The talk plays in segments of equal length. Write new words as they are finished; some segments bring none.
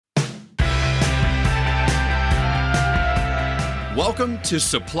Welcome to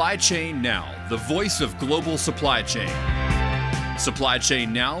Supply Chain Now, the voice of global supply chain. Supply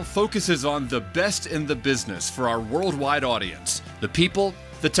Chain Now focuses on the best in the business for our worldwide audience, the people,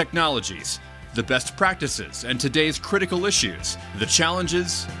 the technologies, the best practices, and today's critical issues, the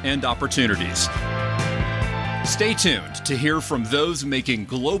challenges and opportunities. Stay tuned to hear from those making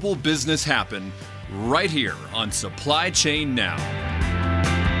global business happen right here on Supply Chain Now.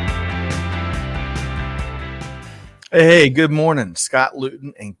 Hey, good morning. Scott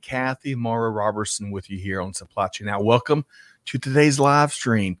Luton and Kathy Morrow Robertson with you here on Supply Chain Now. Welcome to today's live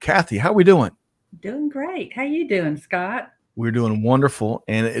stream. Kathy, how are we doing? Doing great. How you doing, Scott? We're doing wonderful,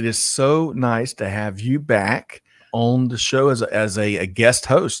 and it is so nice to have you back on the show as a guest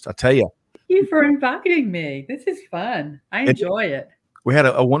host. I tell you. Thank you for inviting me. This is fun. I enjoy it. We had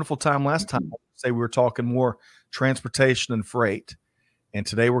a wonderful time last time. Say we were talking more transportation and freight, and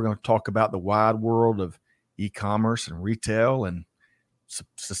today we're going to talk about the wide world of e-commerce and retail and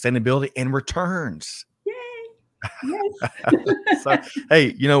sustainability and returns. Yay! Yes. So,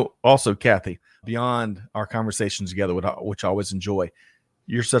 hey, also, Kathy, beyond our conversations together, which I always enjoy,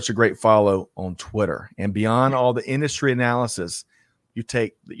 you're such a great follow on Twitter. And beyond all the industry analysis, you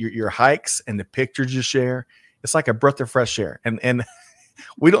take your hikes and the pictures you share. It's like a breath of fresh air. And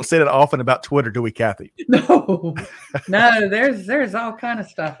we don't say that often about Twitter, do we, Kathy? No, there's all kind of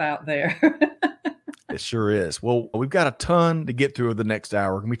stuff out there. It sure is. Well, we've got a ton to get through over the next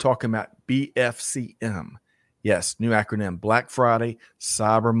hour. We're going to be talking about BFCM. Yes, new acronym, Black Friday,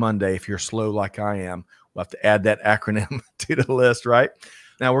 Cyber Monday. If you're slow like I am, we'll have to add that acronym to the list, right?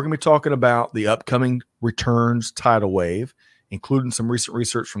 Now, we're going to be talking about the upcoming returns tidal wave, including some recent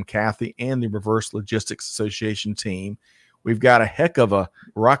research from Kathy and the Reverse Logistics Association team. We've got a heck of a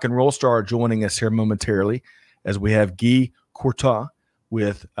rock and roll star joining us here momentarily as we have Guy Courtois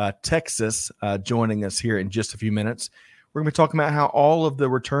with Texas joining us here in just a few minutes. We're going to be talking about how all of the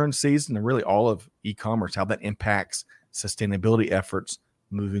return season and really all of e-commerce, how that impacts sustainability efforts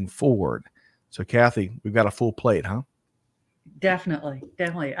moving forward. So, Kathy, we've got a full plate, huh? Definitely.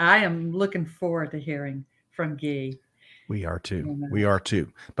 I am looking forward to hearing from Guy. We are too.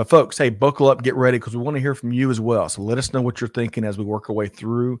 But folks, hey, buckle up, get ready, because we want to hear from you as well. So let us know what you're thinking as we work our way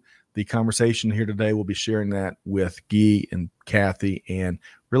through the conversation here today. We'll be sharing that with Guy and Kathy and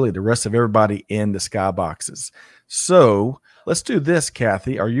really the rest of everybody in the skyboxes. So let's do this,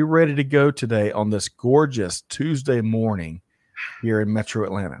 Kathy. Are you ready to go today on this gorgeous Tuesday morning here in Metro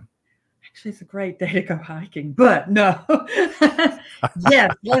Atlanta? Actually, it's a great day to go hiking, but no.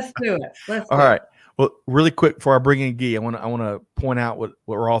 Yes, let's do it. All right. Well, really quick before I bring in Guy, I want to point out what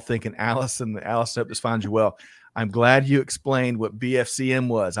we're all thinking. Allison, hope this finds you well. I'm glad you explained what BFCM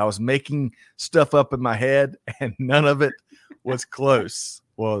was. I was making stuff up in my head, and none of it was close.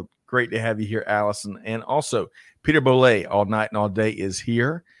 Well, great to have you here, Allison. And also, Peter Bollet, all night and all day, is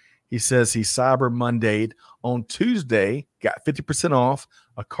here. He says he Cyber Monday'd on Tuesday, got 50% off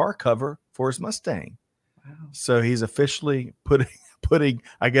a car cover for his Mustang. Wow. So he's officially putting,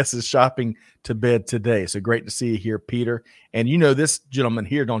 I guess, his shopping to bed today. So great to see you here, Peter. And you know this gentleman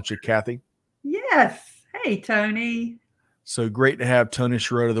here, don't you, Kathy? Yes. Hey, Tony. So great to have Tony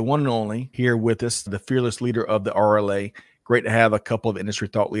Schroeder, the one and only, here with us, the fearless leader of the RLA. Great to have a couple of industry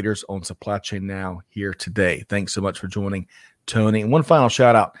thought leaders on Supply Chain Now here today. Thanks so much for joining, Tony. And one final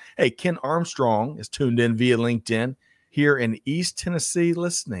shout out. Hey, Ken Armstrong is tuned in via LinkedIn here in East Tennessee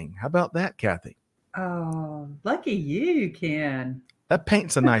listening. How about that, Kathy? Oh, lucky you, Ken. That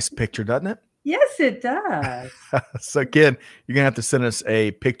paints a nice picture, doesn't it? Yes, it does. So, Ken, you're going to have to send us a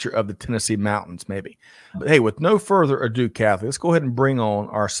picture of the Tennessee mountains, maybe. But, hey, with no further ado, Kathy, let's go ahead and bring on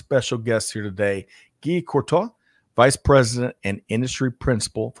our special guest here today, Guy Courtois, Vice President and Industry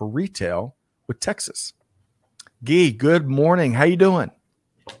Principal for Retail with Texas. Guy, good morning. How you doing?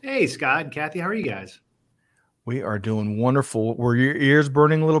 Hey, Scott and Kathy. How are you guys? We are doing wonderful. Were your ears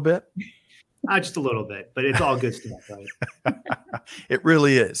burning a little bit? Just a little bit, but it's all good stuff, right? It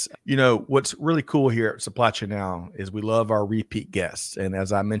really is. What's really cool here at Supply Chain Now is we love our repeat guests. And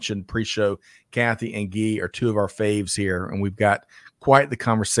as I mentioned pre-show, Kathy and Guy are two of our faves here, and we've got quite the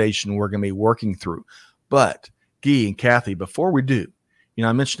conversation we're going to be working through. But Guy and Kathy, before we do,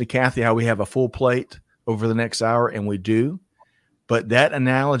 I mentioned to Kathy how we have a full plate over the next hour, and we do. But that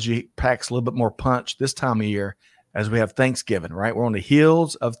analogy packs a little bit more punch this time of year as we have Thanksgiving, right? We're on the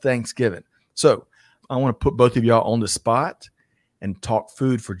heels of Thanksgiving. So I want to put both of y'all on the spot and talk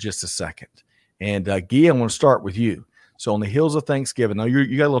food for just a second. And Guy, I want to start with you. So on the heels of Thanksgiving, now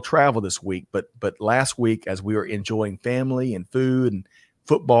you got a little travel this week, but last week as we were enjoying family and food and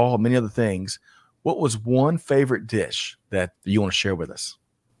football and many other things, what was one favorite dish that you want to share with us?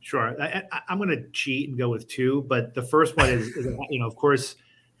 Sure. I'm going to cheat and go with two, but the first one is, of course,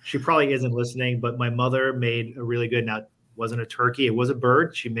 she probably isn't listening, but my mother made a really good, now it wasn't a turkey, it was a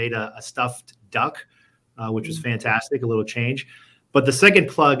bird. She made a stuffed duck, which was fantastic, a little change. But the second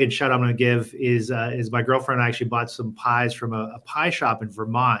plug and shout I'm going to give is my girlfriend and I actually bought some pies from a pie shop in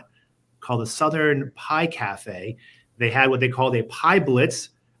Vermont called the Southern Pie Cafe. They had what they called a pie blitz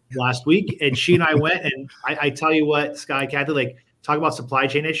last week, and she and I went, and I tell you what, Sky, Kathy, like, talk about supply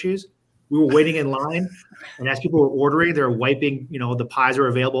chain issues. We were waiting in line, and as people were ordering, they were wiping, the pies were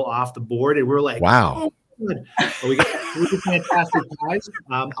available off the board, and we were like, wow. Oh, good. But we got three fantastic pies.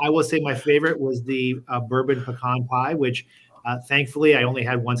 I will say my favorite was the bourbon pecan pie, which thankfully I only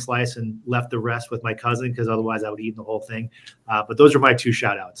had one slice and left the rest with my cousin because otherwise I would eat the whole thing. But those are my two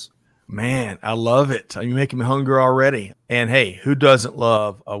shout outs. Man, I love it. You're making me hungry already. And hey, who doesn't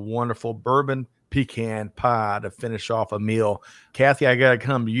love a wonderful bourbon pecan pie to finish off a meal? Kathy, I got to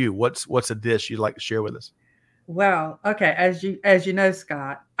come to you. What's a dish you'd like to share with us? Well, okay. As you know,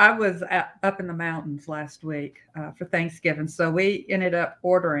 Scott, I was up in the mountains last week for Thanksgiving. So we ended up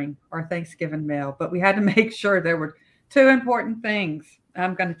ordering our Thanksgiving meal, but we had to make sure there were two important things.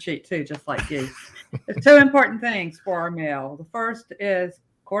 I'm going to cheat too, just like you. There's two important things for our meal. The first is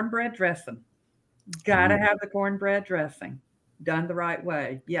cornbread dressing. Got to have the cornbread dressing done the right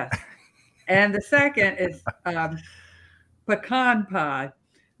way. Yes. And the second is pecan pie,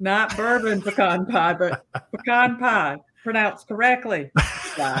 not bourbon pecan pie, but pecan pie pronounced correctly.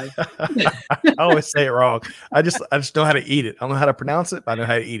 I always say it wrong. I just know how to eat it. I don't know how to pronounce it, but I know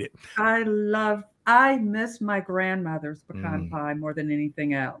how to eat it. I miss my grandmother's pecan pie more than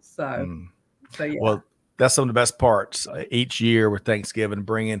anything else. So yeah. Well, that's some of the best parts each year with Thanksgiving,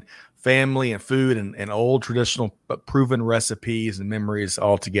 bringing family and food and old traditional but proven recipes and memories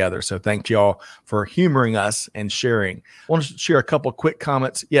all together. So thank y'all for humoring us and sharing. I want to share a couple of quick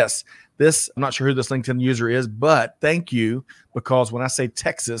comments. Yes, I'm not sure who this LinkedIn user is, but thank you, because when I say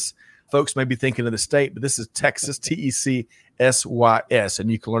Texas, folks may be thinking of the state, but this is Texas, TECSYS,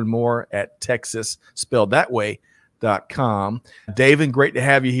 and you can learn more at Texas, spelled that way, .com. David, great to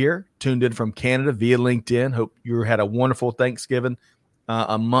have you here, tuned in from Canada via LinkedIn. Hope you had a wonderful Thanksgiving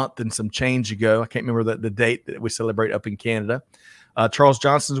a month and some change ago. I can't remember the date that we celebrate up in Canada. Charles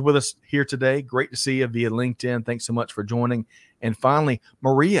Johnson's with us here today. Great to see you via LinkedIn. Thanks so much for joining. And finally,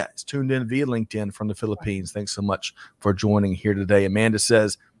 Maria is tuned in via LinkedIn from the Philippines. Thanks so much for joining here today. Amanda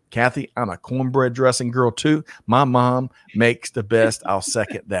says, Kathy, I'm a cornbread dressing girl too. My mom makes the best. I'll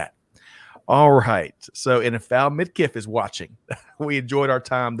second that. All right. So, and if Val Midkiff is watching, we enjoyed our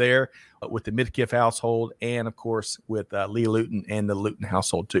time there with the Midkiff household and, of course, with Leah Luton and the Luton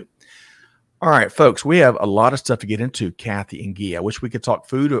household too. All right, folks, we have a lot of stuff to get into, Kathy and Guy. I wish we could talk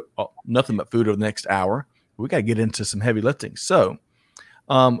food, nothing but food over the next hour. We got to get into some heavy lifting. So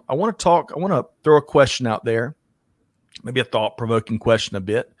I want to throw a question out there, maybe a thought-provoking question a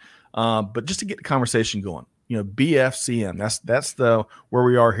bit, but just to get the conversation going. BFCM, that's where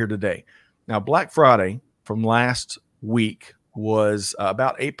we are here today. Now, Black Friday from last week was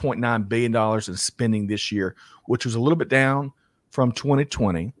about $8.9 billion in spending this year, which was a little bit down from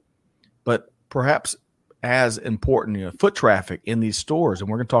 2020, but perhaps as important, foot traffic in these stores. And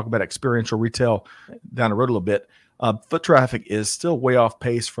we're going to talk about experiential retail down the road a little bit. Foot traffic is still way off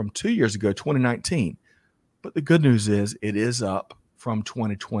pace from 2 years ago, 2019. But the good news is it is up from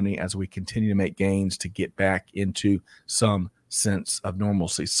 2020 as we continue to make gains to get back into some sense of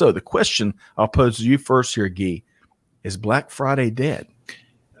normalcy. So the question I'll pose to you first here, Guy, is Black Friday dead?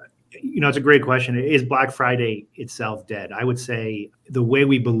 It's a great question. Is Black Friday itself dead? I would say the way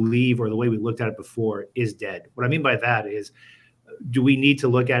we believe or the way we looked at it before is dead. What I mean by that is, do we need to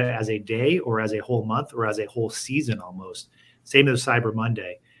look at it as a day or as a whole month or as a whole season almost? Same as Cyber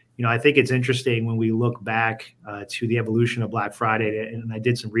Monday. I think it's interesting when we look back to the evolution of Black Friday, and I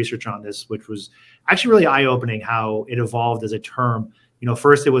did some research on this, which was actually really eye-opening how it evolved as a term.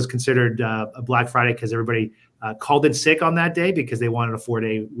 First it was considered a Black Friday because everybody called in sick on that day because they wanted a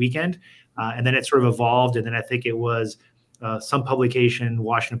 4-day weekend. And then it sort of evolved. And then I think it was some publication,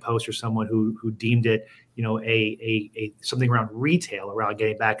 Washington Post or someone who deemed it, a something around retail, around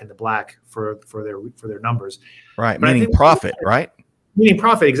getting back into black for their numbers. Right. But meaning profit, right? Meaning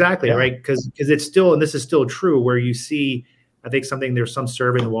profit, exactly, yeah. Right? Because it's still, and this is still true, where you see, I think there's some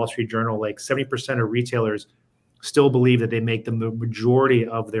survey in the Wall Street Journal, like 70% of retailers still believe that they make the majority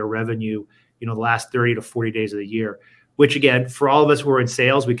of their revenue, the last 30 to 40 days of the year, which again, for all of us who are in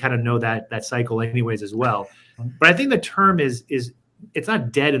sales, we kind of know that cycle anyways as well. But I think the term is it's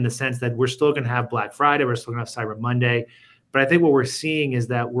not dead in the sense that we're still going to have Black Friday, we're still going to have Cyber Monday. But I think what we're seeing is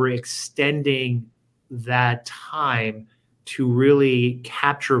that we're extending that time to really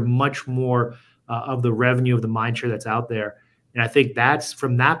capture much more of the revenue of the mind share that's out there. And I think that's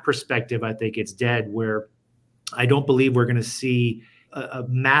from that perspective, I think it's dead, where I don't believe we're going to see a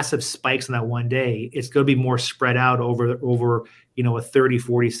massive spikes in that one day. It's going to be more spread out over a 30,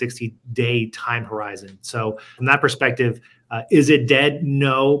 40, 60 day time horizon. So from that perspective, is it dead?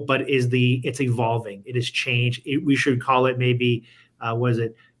 No, but it's evolving. It has changed. We should call it maybe,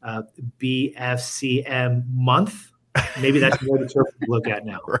 BFCM month? Maybe that's more the term to look at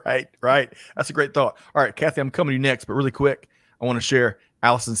now. Right. That's a great thought. All right, Kathy, I'm coming to you next, but really quick, I want to share.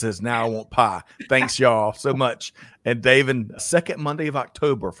 Allison says, now I want pie. Thanks, y'all, so much. And David, second Monday of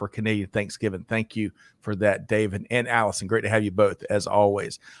October for Canadian Thanksgiving. Thank you for that, David and Allison. Great to have you both, as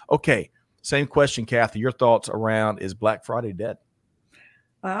always. Okay, same question, Kathy. Your thoughts around, is Black Friday dead?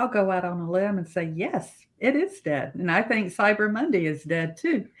 I'll go out on a limb and say, yes, it is dead. And I think Cyber Monday is dead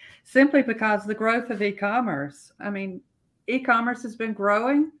too, simply because the growth of e-commerce. I mean, e-commerce has been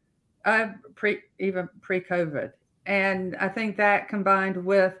growing even pre-COVID. And I think that combined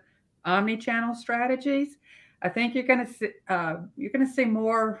with omni-channel strategies, I think you're going to see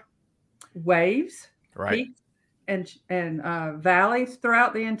more waves, peaks, and valleys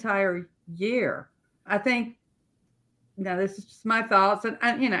throughout the entire year. I think. Now, this is just my thoughts, and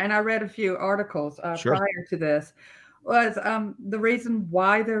I read a few articles prior to this. Was the reason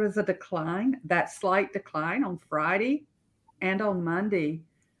why there was a decline, that slight decline on Friday and on Monday,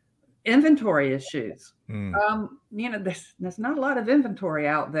 inventory issues. There's not a lot of inventory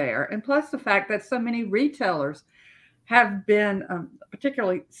out there, and plus the fact that so many retailers have been,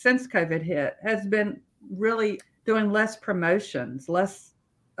 particularly since COVID hit, has been really doing less promotions, less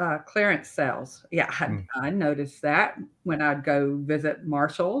clearance sales. Yeah, I noticed that when I'd go visit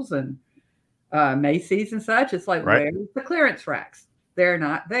Marshall's and Macy's and such. It's like, where's the clearance racks? They're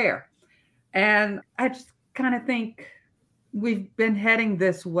not there. And I just kind of think we've been heading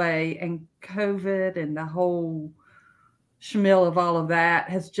this way, and COVID and the whole schmill of all of that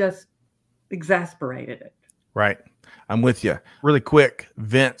has just exasperated it. Right. I'm with you. Really quick,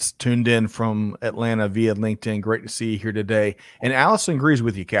 Vince tuned in from Atlanta via LinkedIn. Great to see you here today. And Allison agrees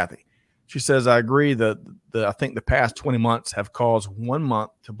with you, Kathy. She says, I agree that I think the past 20 months have caused one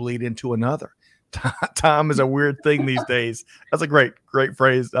month to bleed into another. Time is a weird thing these days. That's a great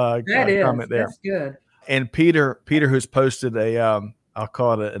phrase. Comment there. That's good. And Peter, who's posted I'll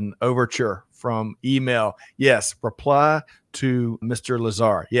call it an overture from email. Yes, reply to Mr.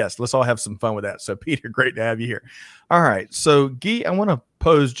 Lazar. Yes, let's all have some fun with that. So, Peter, great to have you here. All right. So, Guy, I want to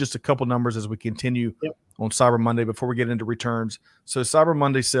pose just a couple numbers as we continue on Cyber Monday before we get into returns. So, Cyber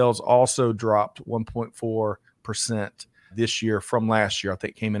Monday sales also dropped 1.4% this year from last year. I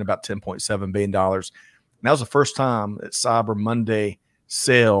think it came in about $10.7 billion. And that was the first time that Cyber Monday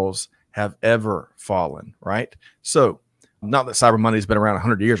sales have ever fallen, right? So, not that Cyber Monday's been around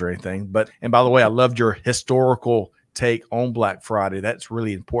 100 years or anything, and by the way, I loved your historical take on Black Friday. That's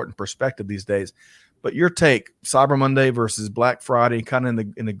really important perspective these days. But your take, Cyber Monday versus Black Friday, kind of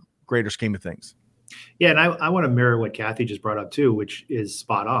in the greater scheme of things. Yeah, and I want to mirror what Kathy just brought up too, which is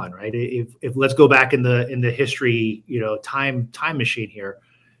spot on, right? If let's go back in the history, time machine here,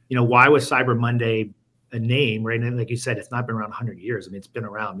 why was Cyber Monday a name, right? And like you said, it's not been around 100 years. I mean, it's been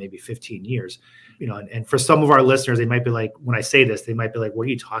around maybe 15 years, and for some of our listeners, they might be like, when I say this, they might be like, what are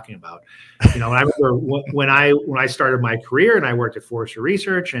you talking about? I remember when I started my career and I worked at Forrester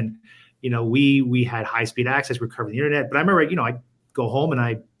Research, and, we had high speed access, we covered the internet, but I remember, I go home and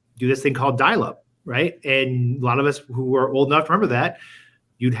I do this thing called dial-up, right? And a lot of us who are old enough to remember that,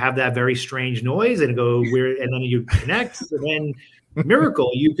 you'd have that very strange noise and go weird, and then you connect, and then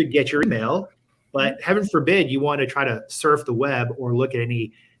miracle, you could get your email. But heaven forbid you want to try to surf the web or look at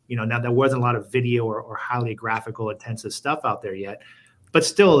any, now there wasn't a lot of video or highly graphical intensive stuff out there yet. But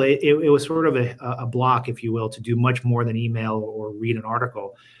still, it was sort of a block, if you will, to do much more than email or read an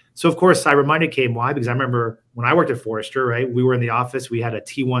article. So, of course, Cyber Monday came. Why? Because I remember when I worked at Forrester, right, we were in the office. We had a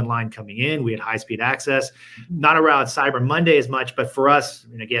T1 line coming in. We had high-speed access. Not around Cyber Monday as much, but for us,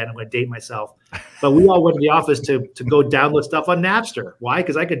 and again, I'm going to date myself, but we all went to the office to go download stuff on Napster. Why?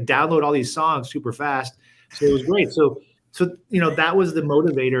 Because I could download all these songs super fast. So it was great. So that was the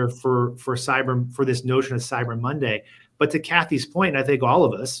motivator for this notion of Cyber Monday. But to Kathy's point, and I think all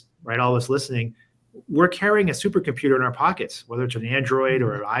of us, right, all of us listening, we're carrying a supercomputer in our pockets, whether it's an Android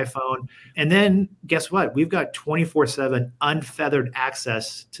or an iPhone. And then guess what? We've got 24/7 unfeathered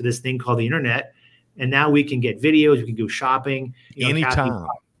access to this thing called the internet. And now we can get videos, we can go shopping. Anytime.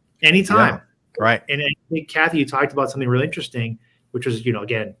 Yeah, right. And I think, Kathy, you talked about something really interesting, which was,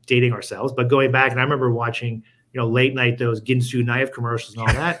 again, dating ourselves, but going back, and I remember watching, late night, those Ginsu knife commercials and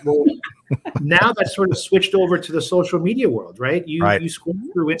all that. Well, Now that's sort of switched over to the social media world, right? You scroll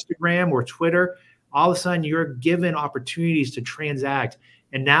through Instagram or Twitter, all of a sudden you're given opportunities to transact.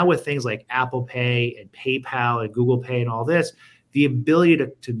 And now with things like Apple Pay and PayPal and Google Pay and all this, the ability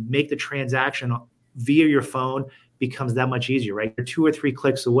to make the transaction via your phone becomes that much easier, right? You're 2 or 3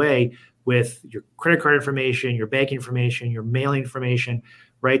 clicks away with your credit card information, your bank information, your mailing information,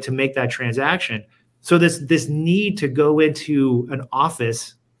 right, to make that transaction. So this need to go into an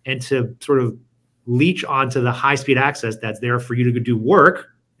office and to sort of leech onto the high-speed access that's there for you to do work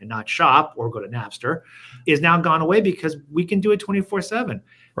and not shop or go to Napster is now gone away because we can do it 24/7.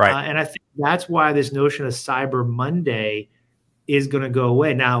 Right. And I think that's why this notion of Cyber Monday is going to go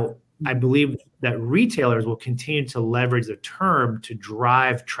away. Now, I believe that retailers will continue to leverage the term to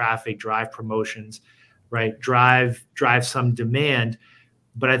drive traffic, drive promotions, right? Drive some demand.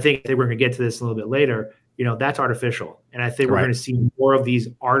 But I think we're going to get to this a little bit later. That's artificial. And I think we're going to see more of these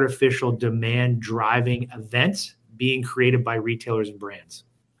artificial demand driving events being created by retailers and brands.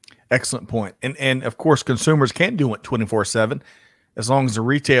 Excellent point. And of course, consumers can do it 24/7 as long as the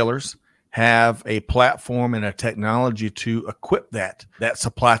retailers have a platform and a technology to equip that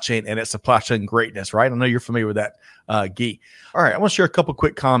supply chain and its supply chain greatness, right? I know you're familiar with that, Guy. All right, I want to share a couple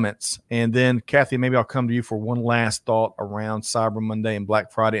quick comments. And then, Kathy, maybe I'll come to you for one last thought around Cyber Monday and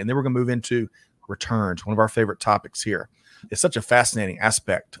Black Friday. And then we're going to move into returns, one of our favorite topics here. It's such a fascinating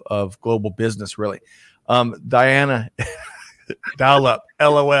aspect of global business, really. Diana, dial up,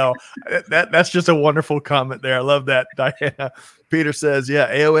 LOL. That's just a wonderful comment there. I love that, Diana. Peter says,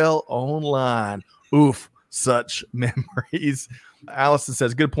 yeah, AOL online. Oof, such memories. Allison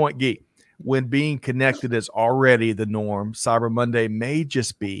says, good point, Guy. When being connected is already the norm, Cyber Monday may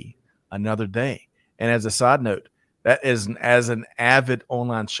just be another day. And as a side note, that is, as an avid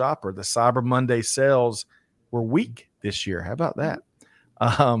online shopper, the Cyber Monday sales were weak this year. How about that?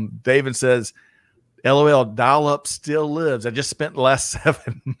 David says, LOL, dial-up still lives. I just spent the last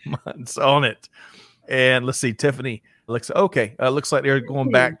 7 months on it. And let's see, Tiffany looks like they're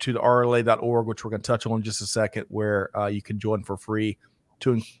going back to the rla.org, which we're going to touch on in just a second, where you can join for free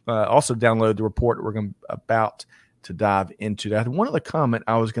to also download the report that we're about to dive into. That one other comment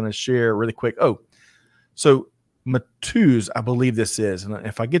I was going to share really quick. So Matuz, I believe this is, and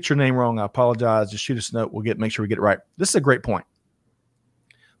if I get your name wrong, I apologize. Just shoot us a note. Make sure we get it right. This is a great point.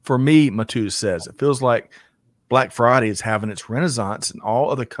 For me, Matuz says, it feels like Black Friday is having its renaissance in all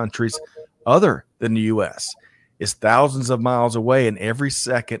other countries other than the U.S. It's thousands of miles away, and every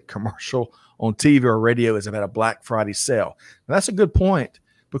second commercial on TV or radio is about a Black Friday sale. Now, that's a good point,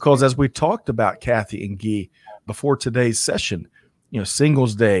 because as we talked about, Kathy and Guy, before today's session,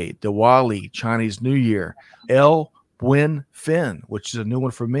 Singles Day, Diwali, Chinese New Year, El Buen Fin, which is a new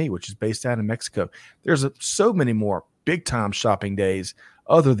one for me, which is based out in Mexico. There's so many more big-time shopping days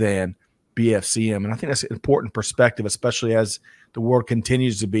other than BFCM. And I think that's an important perspective, especially as the world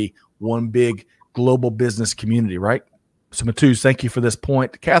continues to be one big global business community, right? So, Matuz, thank you for this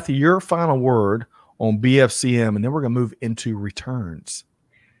point. Kathy, your final word on BFCM, and then we're going to move into returns.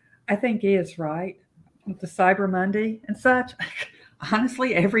 I think he is right. With the Cyber Monday and such,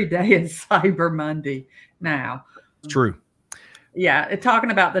 honestly, every day is Cyber Monday now. It's true. Yeah,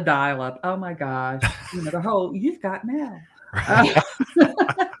 talking about the dial-up. Oh, my gosh. The whole, you've got mail.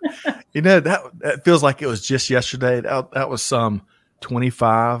 That feels like it was just yesterday. That was some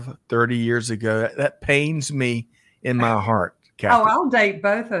 25, 30 years ago. That pains me in my heart, Kathy. Oh, I'll date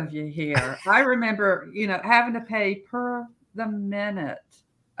both of you here. I remember, having to pay per the minute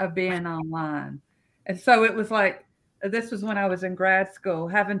of being online. And so it was like, this was when I was in grad school,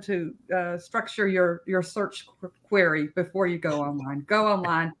 having to structure your search query before you go online. Go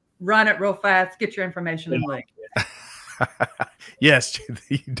online, run it real fast, get your information and link. Yes,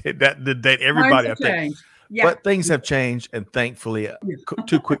 you did that to date everybody, I think. Yeah. But things have changed, and thankfully,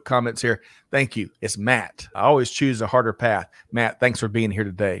 2 quick comments here. Thank you. It's Matt. I always choose a harder path. Matt, thanks for being here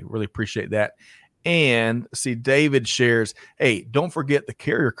today. Really appreciate that. And see, David shares, hey, don't forget the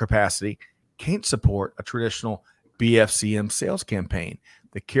carrier capacity can't support a traditional BFCM sales campaign.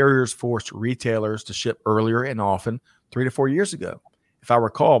 The carriers forced retailers to ship earlier and often 3 to 4 years ago. If I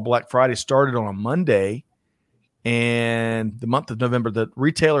recall, Black Friday started on a Monday, and the month of November, the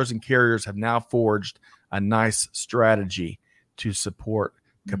retailers and carriers have now forged a nice strategy to support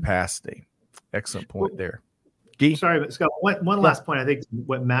capacity. Excellent point there. Guy? Sorry, but Scott, one last point. I think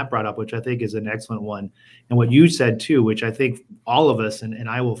what Matt brought up, which I think is an excellent one, and what you said too, which I think all of us, and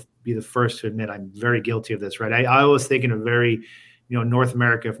I will be the first to admit I'm very guilty of this, right? I was thinking of very, North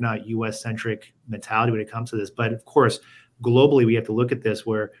America, if not U.S. centric mentality when it comes to this. But of course, globally, we have to look at this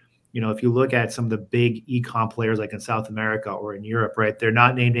where, if you look at some of the big e-com players like in South America or in Europe, right, they're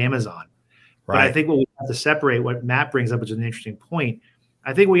not named Amazon. But I think what we have to separate, what Matt brings up is an interesting point.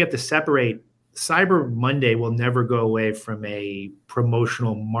 I think we have to separate. Cyber Monday will never go away from a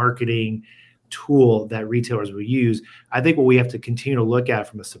promotional marketing tool that retailers will use. I think what we have to continue to look at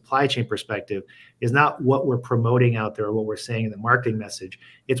from a supply chain perspective is not what we're promoting out there or what we're saying in the marketing message.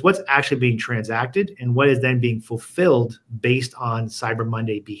 It's what's actually being transacted and what is then being fulfilled based on Cyber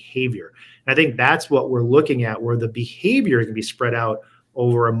Monday behavior. And I think that's what we're looking at, where the behavior is going to be spread out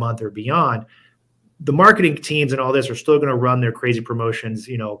over a month or beyond. The marketing teams and all this are still going to run their crazy promotions,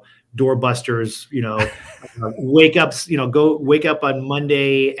 doorbusters, wake up on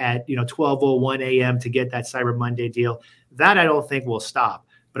Monday at 12:01 a.m. to get that Cyber Monday deal. That I don't think will stop.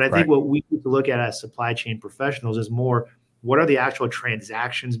 But I think what we need to look at as supply chain professionals is more, what are the actual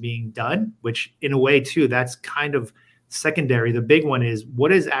transactions being done, which in a way too, that's kind of secondary. The big one is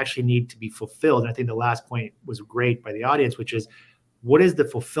what does actually need to be fulfilled. And I think the last point was great by the audience, which is what is the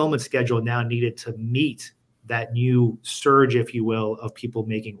fulfillment schedule now needed to meet that new surge, if you will, of people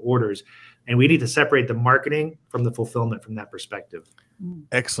making orders. And we need to separate the marketing from the fulfillment from that perspective.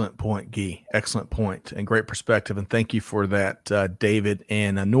 Excellent point, Guy. Excellent point and great perspective. And thank you for that, David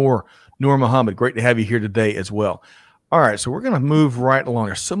and Noor Muhammad. Great to have you here today as well. All right, so we're going to move right along.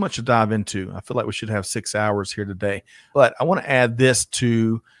 There's so much to dive into. I feel like we should have 6 hours here today. But I want to add this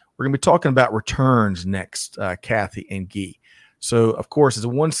to, we're going to be talking about returns next, Kathy and Guy. So, of course, as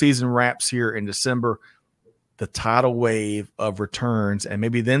one season wraps here in December, the tidal wave of returns and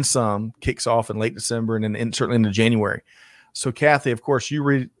maybe then some kicks off in late December and then certainly into January. So, Kathy, of course, you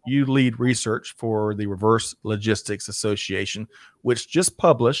lead research for the Reverse Logistics Association, which just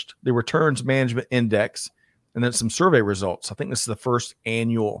published the Returns Management Index and then some survey results. I think this is the first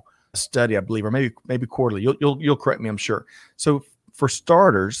annual study, I believe, or maybe quarterly. You'll correct me, I'm sure. So, for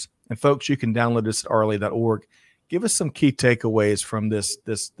starters, and folks, you can download this at rla.org. Give us some key takeaways from this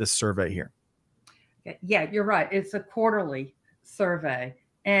survey here. Yeah, you're right. It's a quarterly survey,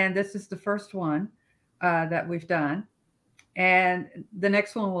 and this is the first one that we've done. And the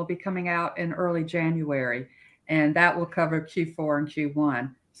next one will be coming out in early January, and that will cover Q4 and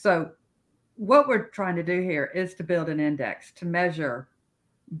Q1. So what we're trying to do here is to build an index to measure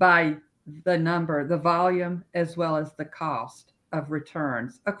by the number, the volume, as well as the cost of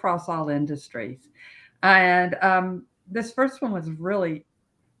returns across all industries. And this first one was really,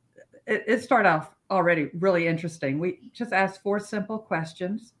 it started off already really interesting. We just asked 4 simple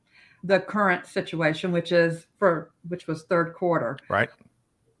questions. The current situation, which was third quarter. Right.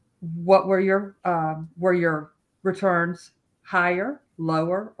 What were your returns higher,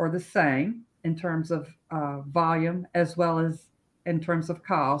 lower, or the same in terms of volume as well as in terms of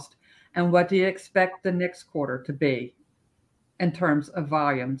cost? And what do you expect the next quarter to be in terms of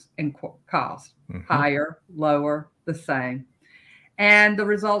volumes and cost? Mm-hmm. Higher, lower, the same. And the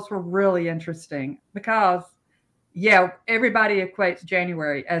results were really interesting because, everybody equates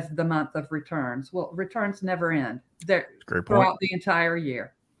January as the month of returns. Well, returns never end. They're throughout the entire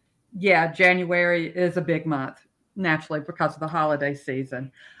year. Yeah, January is a big month, naturally, because of the holiday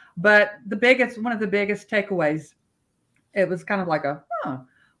season. But one of the biggest takeaways, it was kind of like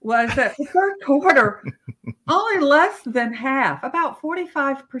was that the third quarter, only less than half, about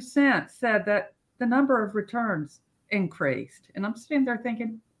 45% said that the number of returns increased. And I'm sitting there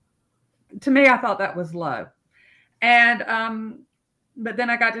thinking, to me, I thought that was low. And, but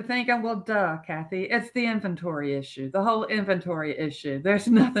then I got to thinking, well, duh, Kathy, it's the inventory issue, the whole inventory issue. There's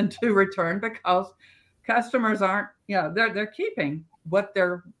nothing to return because customers aren't, they're keeping what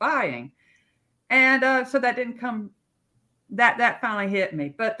they're buying. And so that didn't come, that finally hit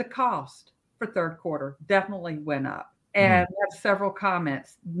me. But the cost for third quarter definitely went up. And we have several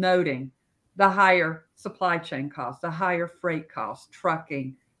comments noting the higher supply chain costs, the higher freight costs,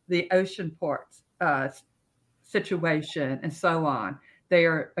 trucking, the ocean ports situation, and so on. They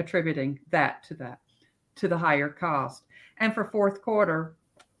are attributing that to the higher cost. And for fourth quarter,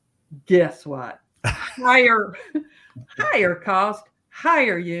 guess what? Higher cost,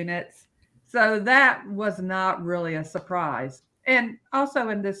 higher units. So that was not really a surprise. And also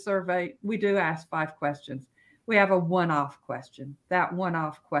in this survey, we do ask 5 questions. We have a one-off question. That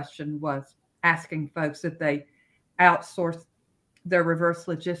one-off question was asking folks if they outsource their reverse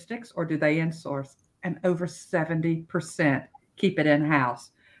logistics or do they insource, and over 70% keep it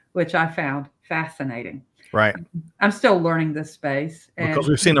in-house, which I found fascinating. Right. I'm still learning this space. Because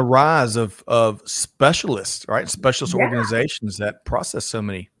we've seen a rise of specialists, right? Specialist organizations that process so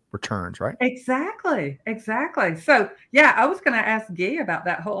many returns, right? Exactly. So, I was going to ask Guy about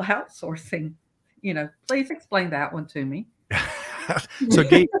that whole outsourcing. Please explain that one to me. So,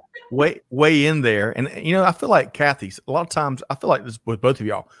 Guy, weigh in there. And, I feel like, Kathy, a lot of times, I feel like this with both of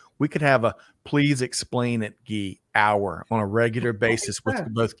y'all, We could have a please explain it, Guy, hour on a regular basis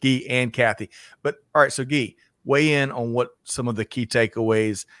with both Guy and Kathy. But all right, so Guy, weigh in on what some of the key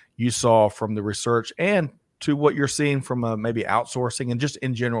takeaways you saw from the research and to what you're seeing from a maybe outsourcing and just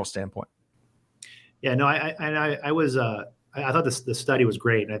in general standpoint. Yeah, no, I thought the study was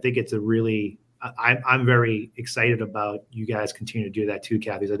great, and I think it's a really. I'm very excited about you guys continue to do that too,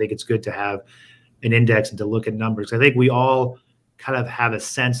 Kathy. I think it's good to have an index and to look at numbers. I think we all kind of have a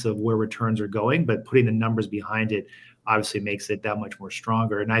sense of where returns are going, but putting the numbers behind it obviously makes it that much more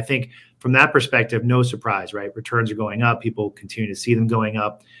stronger. And I think from that perspective, no surprise, right? Returns are going up. People continue to see them going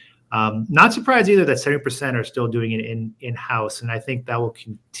up. Not surprised either that 70% are still doing it in-house. And I think that will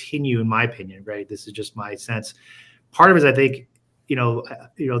continue, in my opinion, right? This is just my sense. Part of it is I think,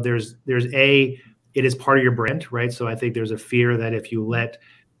 there's it is part of your brand, right? So I think there's a fear that if you let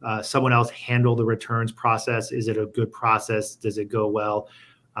someone else handle the returns process, is it a good process? Does it go well?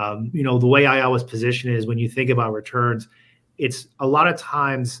 The way I always position it is when you think about returns, it's a lot of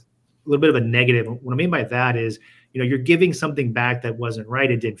times a little bit of a negative. What I mean by that is, you're giving something back that wasn't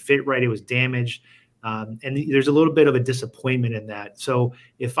right. It didn't fit right. It was damaged. And there's a little bit of a disappointment in that. So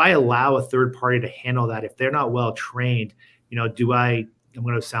if I allow a third party to handle that, if they're not well trained, I'm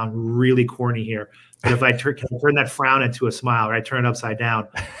going to sound really corny here, but if I turn that frown into a smile, or I turn it upside down,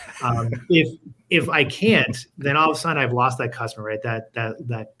 if I can't, then all of a sudden I've lost that customer, right?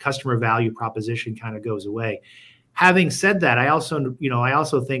 That customer value proposition kind of goes away. Having said that, I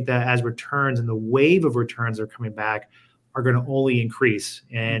also think that as returns and the wave of returns that are coming back are going to only increase.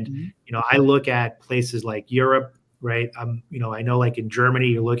 And, I look at places like Europe, right? I know like in Germany,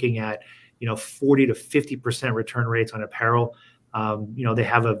 you're looking at, 40 to 50% return rates on apparel. They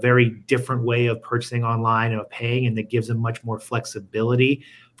have a very different way of purchasing online and of paying, and that gives them much more flexibility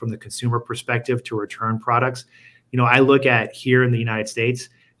from the consumer perspective to return products. I look at here in the United States,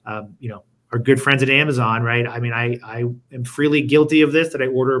 our good friends at Amazon, right? I mean, I am freely guilty of this, that I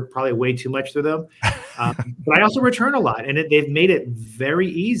order probably way too much through them. But I also return a lot, and they've made it very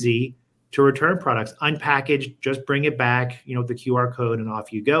easy to return products, unpackaged, just bring it back, the QR code, and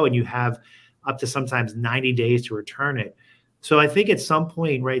off you go. And you have up to sometimes 90 days to return it. So I think at some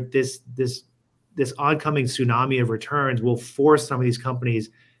point, right, this oncoming tsunami of returns will force some of these companies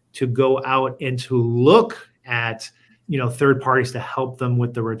to go out and to look at, third parties to help them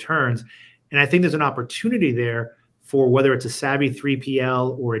with the returns. And I think there's an opportunity there for whether it's a savvy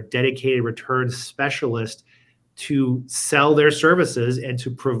 3PL or a dedicated returns specialist to sell their services and to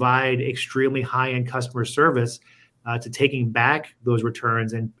provide extremely high-end customer service to taking back those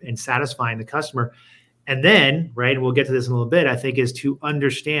returns and satisfying the customer. And then, right, and we'll get to this in a little bit, I think, is to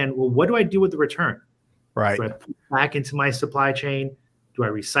understand, well, what do I do with the return? Right. Do I put it back into my supply chain? Do I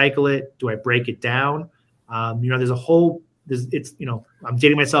recycle it? Do I break it down? I'm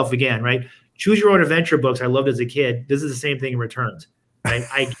dating myself again, right? Choose Your Own Adventure books I loved as a kid. This is the same thing in returns, right?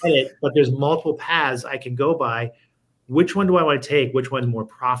 I get it, but there's multiple paths I can go by. Which one do I want to take? Which one's more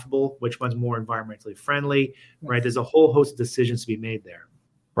profitable? Which one's more environmentally friendly, right? There's a whole host of decisions to be made there.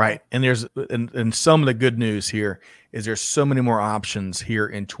 Right. And and some of the good news here is there's so many more options here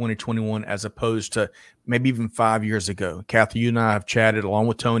in 2021 as opposed to maybe even 5 years ago. Kathy, you and I have chatted along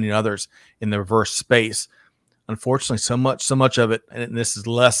with Tony and others in the reverse space. Unfortunately, so much of it, and this is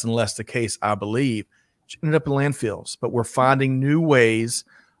less and less the case, I believe, ended up in landfills. But we're finding new ways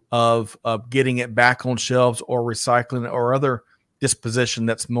of getting it back on shelves or recycling it or other disposition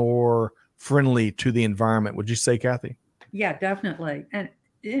that's more friendly to the environment. Would you say, Kathy? Yeah, definitely. And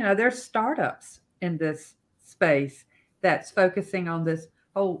there's startups in this space that's focusing on this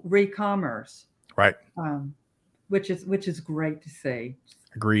whole re-commerce, right? Which is great to see.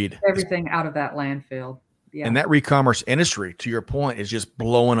 Agreed. Everything out of that landfill. Yeah. And that re-commerce industry, to your point, is just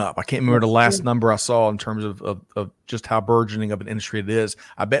blowing up. I can't remember the last number I saw in terms of just how burgeoning of an industry it is.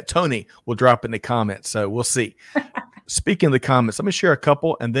 I bet Tony will drop it in the comments, so we'll see. Speaking of the comments, let me share a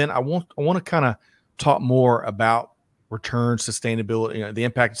couple, and then I want to kind of talk more about return sustainability, the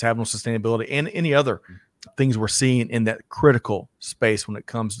impact it's having on sustainability and any other things we're seeing in that critical space when it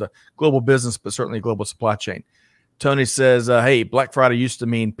comes to global business, but certainly global supply chain. Tony says, hey, Black Friday used to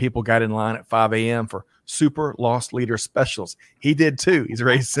mean people got in line at 5 a.m. for super loss leader specials. He did too. He's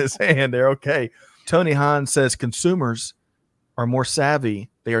raised his hand there. Okay. Tony Hahn says consumers are more savvy.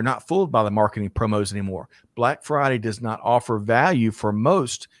 They are not fooled by the marketing promos anymore. Black Friday does not offer value for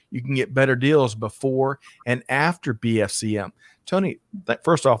most. You can get better deals before and after BFCM. Tony,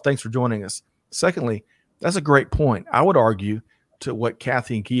 first off, thanks for joining us. Secondly, that's a great point. I would argue to what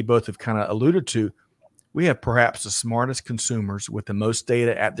Kathy and Guy both have kind of alluded to. We have perhaps the smartest consumers with the most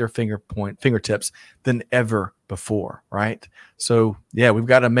data at their fingertips than ever before, right? So yeah, we've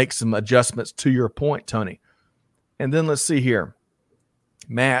got to make some adjustments to your point, Tony. And then let's see here.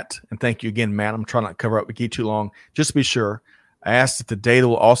 Matt, and thank you again, Matt. I'm trying not to cover up Gee too long. Just to be sure, I asked if the data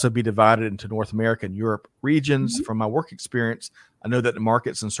will also be divided into North America and Europe regions. From my work experience, I know that the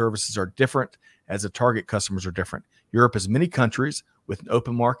markets and services are different as the target customers are different. Europe has many countries with an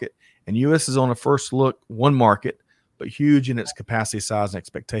open market, and U.S. is on a first look one market, but huge in its capacity, size, and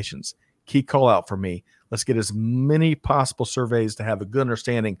expectations. Key call out for me. Let's get as many possible surveys to have a good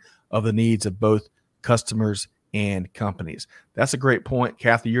understanding of the needs of both customers and companies. That's a great point.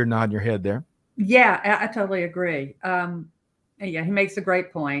 Kathy, you're nodding your head there. Yeah, I totally agree. Yeah, he makes a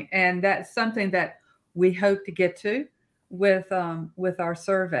great point. And that's something that we hope to get to with our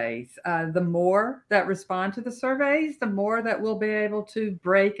surveys. The more that respond to the surveys, the more that we'll be able to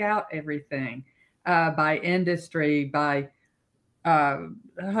break out everything by industry, by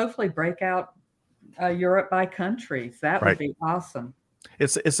hopefully break out Europe by countries. That would be awesome.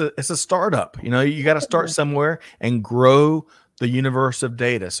 It's a startup. You got to start somewhere and grow the universe of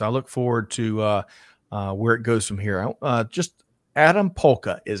data. So I look forward to where it goes from here. Just Adam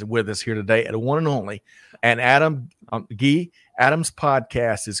Polka is with us here today at one and only. And Adam, Adam's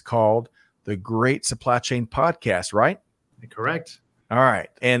podcast is called The Great Supply Chain Podcast, right? Correct. All right.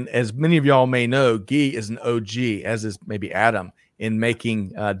 And as many of y'all may know, Guy is an OG, as is maybe Adam, in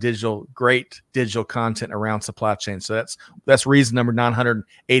making great digital content around supply chain. So that's reason number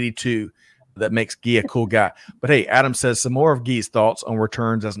 982 that makes Guy a cool guy. But hey, Adam says some more of Guy's thoughts on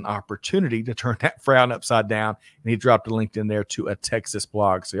returns as an opportunity to turn that frown upside down. And he dropped a link in there to a Texas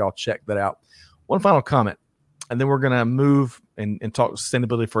blog. So y'all check that out. One final comment, and then we're going to move and talk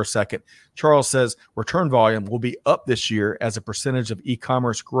sustainability for a second. Charles says return volume will be up this year as a percentage of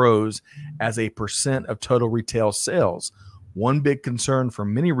e-commerce grows as a percent of total retail sales. One big concern for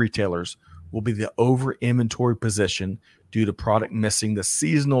many retailers will be the over inventory position due to product missing the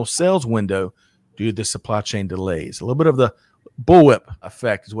seasonal sales window due to the supply chain delays. A little bit of the bullwhip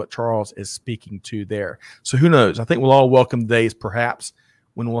effect is what Charles is speaking to there. So who knows? I think we'll all welcome days perhaps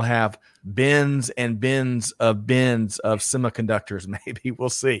when we'll have bins and bins of semiconductors. Maybe we'll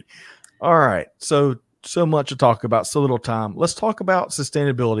see. All right. So much to talk about, so little time. Let's talk about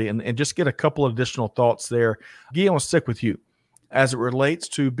sustainability and just get a couple of additional thoughts there. Guy, I want to stick with you as it relates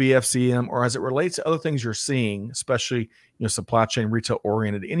to BFCM or as it relates to other things you're seeing, especially supply chain retail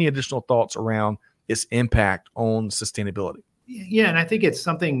oriented. Any additional thoughts around its impact on sustainability? Yeah, and I think it's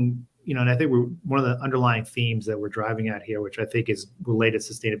something, and I think one of the underlying themes that we're driving at here, which I think is related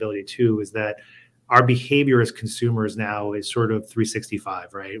to sustainability too, is that our behavior as consumers now is sort of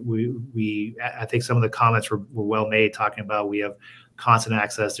 365, right? I think some of the comments were well made, talking about we have constant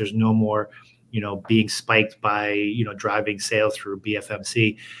access. There's no more, being spiked by, driving sales through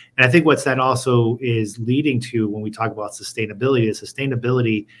BFMC. And I think what's that also is leading to when we talk about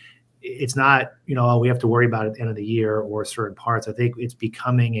sustainability, it's not, we have to worry about it at the end of the year or certain parts. I think it's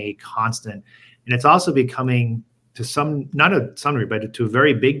becoming a constant, and it's also becoming to a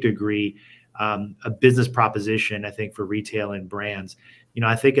very big degree, a business proposition, I think, for retail and brands.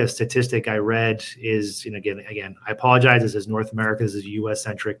 I think a statistic I read is, and again, I apologize, this is North America, this is US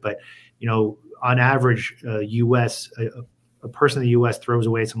centric, but, on average, a person in the US throws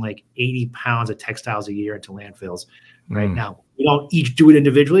away something like 80 pounds of textiles a year into landfills. Right now, we don't each do it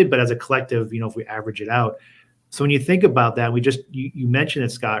individually, but as a collective, if we average it out. So when you think about that, you mentioned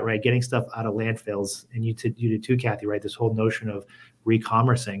it, Scott, right? Getting stuff out of landfills, and you did too, Kathy, right? This whole notion of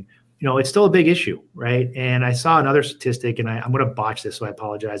re-commercing. It's still a big issue, right? And I saw another statistic, and I'm going to botch this, so I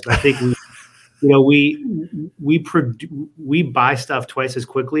apologize. But I think we buy stuff twice as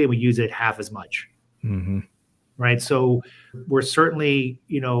quickly and we use it half as much, right? So we're certainly,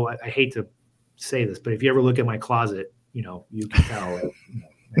 I hate to say this, but if you ever look at my closet, you can tell.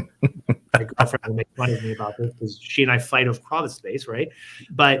 My girlfriend will make fun of me about this because she and I fight over closet space, right?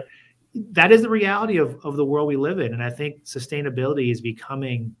 But that is the reality of the world we live in, and I think sustainability is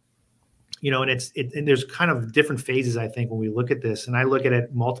becoming. And there's kind of different phases, I think, when we look at this. And I look at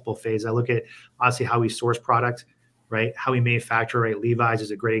it multiple phases. I look at, obviously, how we source product, right? How we manufacture, right? Levi's is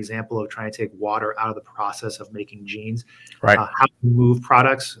a great example of trying to take water out of the process of making jeans. Right. How we move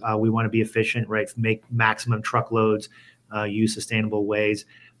products. We want to be efficient, right? Make maximum truckloads, use sustainable ways.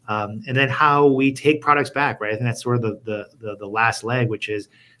 And then how we take products back, right? I think that's sort of the last leg, which is,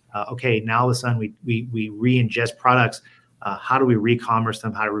 okay, now all of a sudden we re-ingest products. How do we re-commerce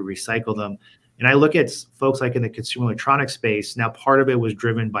them? How do we recycle them? And I look at folks like in the consumer electronics space. Now, part of it was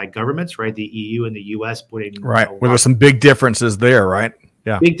driven by governments, right? The EU and the US putting right. Where there's some big differences there, right?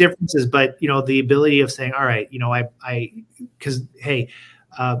 Yeah, big differences. But the ability of saying, all right, because hey,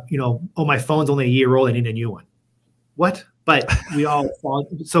 my phone's only a year old. I need a new one, what? But we all fall.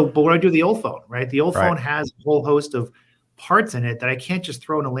 So, but what do I do with the old phone, right? The old phone has a whole host of parts in it that I can't just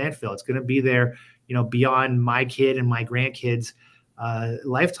throw in a landfill. It's going to be there, beyond my kid and my grandkids'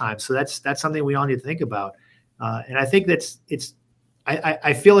 lifetime. So that's something we all need to think about. And I think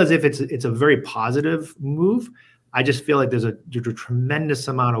I feel as if it's a very positive move. I just feel like there's a tremendous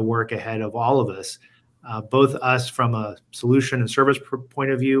amount of work ahead of all of us, both us from a solution and service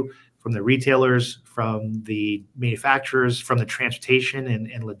point of view, from the retailers, from the manufacturers, from the transportation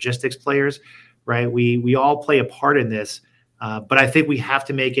and logistics players, right? We all play a part in this, but I think we have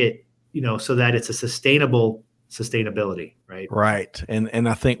to make it, so that it's a sustainability, right? Right. And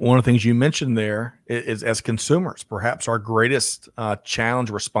I think one of the things you mentioned there is as consumers, perhaps our greatest challenge,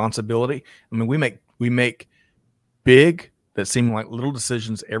 responsibility. I mean, we make big that seem like little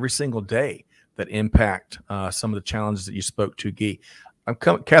decisions every single day that impact some of the challenges that you spoke to, Guy.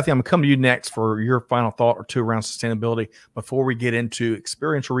 Kathy, I'm going to come to you next for your final thought or two around sustainability before we get into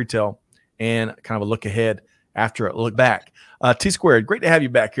experiential retail and kind of a look ahead after a look back. T Squared, great to have you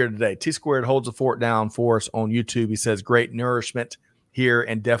back here today. T Squared holds the fort down for us on YouTube. He says, great nourishment here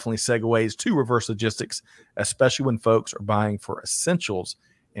and definitely segues to reverse logistics, especially when folks are buying for essentials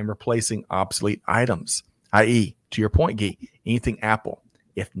and replacing obsolete items, i.e., to your point, Guy, anything Apple,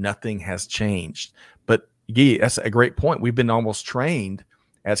 if nothing has changed. But Guy, that's a great point. We've been almost trained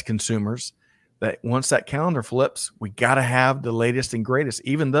as consumers that once that calendar flips, we got to have the latest and greatest,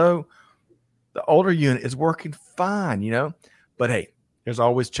 even though the older unit is working fine, But hey, there's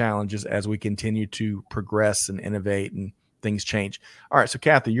always challenges as we continue to progress and innovate and things change. All right, so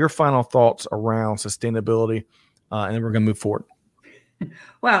Kathy, your final thoughts around sustainability, and then we're going to move forward.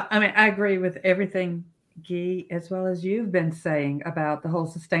 Well, I mean, I agree with everything, Guy, as well as you've been saying about the whole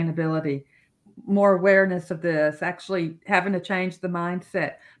sustainability, more awareness of this, actually having to change the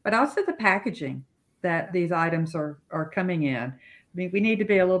mindset, but also the packaging that these items are coming in. I mean, we need to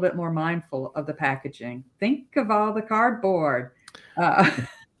be a little bit more mindful of the packaging. Think of all the cardboard.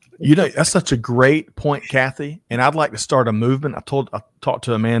 That's such a great point, Kathy. And I'd like to start a movement. I talked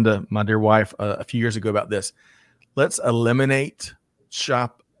to Amanda, my dear wife, a few years ago about this. Let's eliminate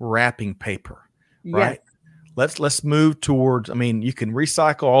shop wrapping paper, right? Yes. Let's move towards, you can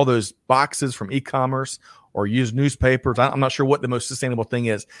recycle all those boxes from e-commerce or use newspapers. I'm not sure what the most sustainable thing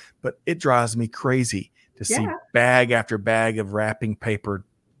is, but it drives me crazy to see bag after bag of wrapping paper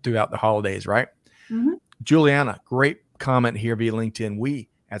throughout the holidays, right? Mm-hmm. Juliana, great comment here via LinkedIn. We,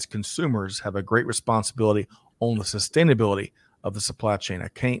 as consumers, have a great responsibility on the sustainability of the supply chain. I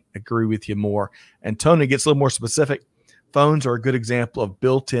can't agree with you more. And Tony gets a little more specific. Phones are a good example of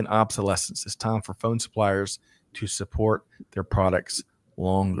built-in obsolescence. It's time for phone suppliers to support their products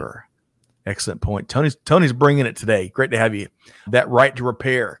longer. Excellent point. Tony's bringing it today. Great to have you. That right to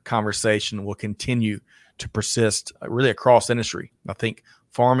repair conversation will continue to persist really across industry. I think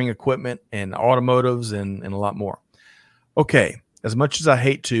farming equipment and automotives and a lot more. Okay, as much as I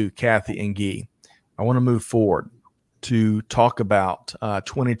hate to, Kathy and Guy, I want to move forward to talk about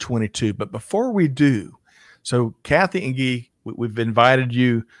 2022. But before we do, so Kathy and Guy, we've invited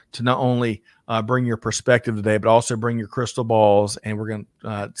you to not only bring your perspective today, but also bring your crystal balls, and we're going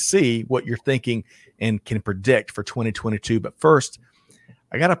to see what you're thinking and can predict for 2022. But first,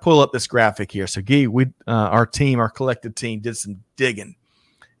 I got to pull up this graphic here. So Guy, our collective team did some digging,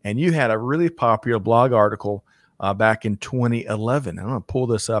 and you had a really popular blog article back in 2011. I'm going to pull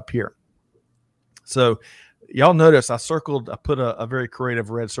this up here. So y'all notice I put a very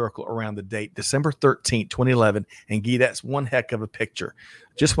creative red circle around the date, December 13th, 2011. And Guy, that's one heck of a picture.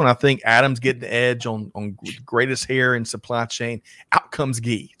 Just when I think Adam's getting the edge on greatest hair in supply chain, out comes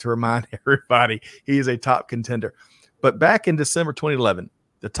Guy to remind everybody he is a top contender. But back in December 2011,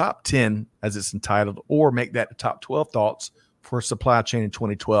 the top 10, as it's entitled, or make that the top 12 thoughts for supply chain in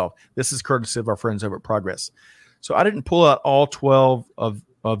 2012. This is courtesy of our friends over at Progress. So I didn't pull out all 12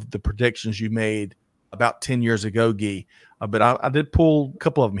 of the predictions you made about 10 years ago, Guy, but I did pull a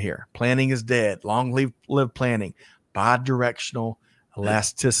couple of them here. Planning is dead, long live planning, bi-directional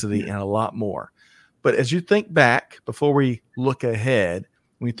elasticity, and a lot more. But as you think back, before we look ahead,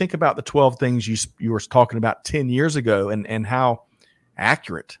 when you think about the 12 things you were talking about 10 years ago and how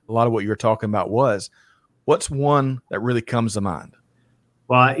accurate a lot of what you were talking about was, what's one that really comes to mind?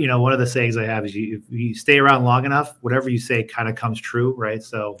 Well, one of the sayings I have is if you stay around long enough, whatever you say kind of comes true, right?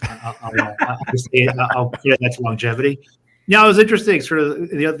 So I'll put that's longevity. Now, it was interesting. Sort of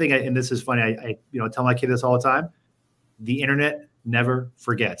the other thing, and this is funny. I tell my kid this all the time. The internet never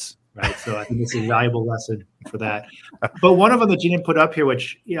forgets, right? So I think this is a valuable lesson for that. But one of them that you didn't put up here,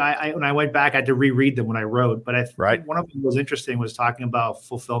 which when I went back, I had to reread them when I wrote. But one of them was interesting. Was talking about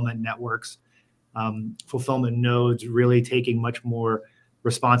fulfillment networks. fulfillment nodes really taking much more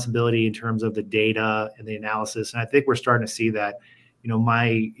responsibility in terms of the data and the analysis. And I think we're starting to see that.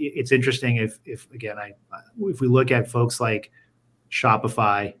 It's interesting if we look at folks like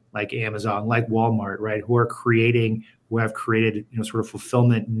Shopify, like Amazon, like Walmart, right, who have created, sort of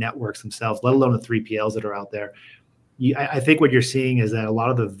fulfillment networks themselves, let alone the 3PLs that are out there. I think what you're seeing is that a lot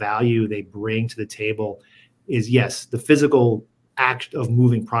of the value they bring to the table is, yes, the physical act of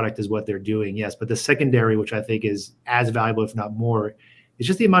moving product is what they're doing, yes, but the secondary, which I think is as valuable, if not more, is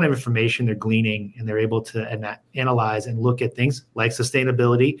just the amount of information they're gleaning, and they're able to analyze and look at things like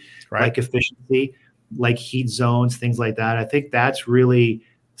sustainability, right, like efficiency, like heat zones, things like that. I think that's really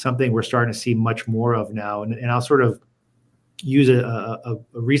something we're starting to see much more of now. And I'll sort of use a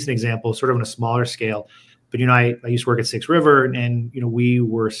recent example, sort of on a smaller scale. But, I used to work at 6 River, and we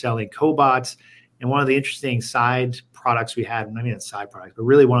were selling cobots. And one of the interesting side products we had, I mean, not side products, but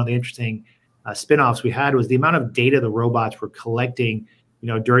really one of the interesting spinoffs we had was the amount of data the robots were collecting,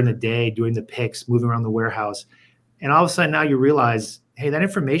 during the day, doing the picks, moving around the warehouse. And all of a sudden now you realize, hey, that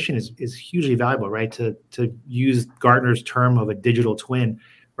information is hugely valuable, right? To use Gartner's term of a digital twin,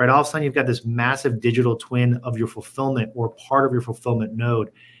 right? All of a sudden you've got this massive digital twin of your fulfillment or part of your fulfillment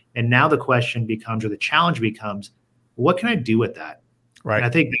node. And now the question becomes, or the challenge becomes, what can I do with that? Right. And I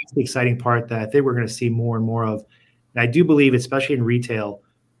think that's the exciting part that I think we're going to see more and more of. And I do believe, especially in retail,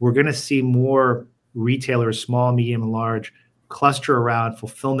 we're going to see more retailers, small, medium, and large, cluster around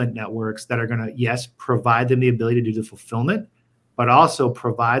fulfillment networks that are going to, yes, provide them the ability to do the fulfillment, but also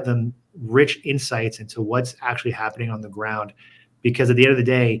provide them rich insights into what's actually happening on the ground. Because at the end of the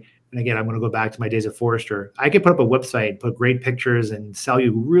day, and again, I'm going to go back to my days at Forrester, I could put up a website, put great pictures, and sell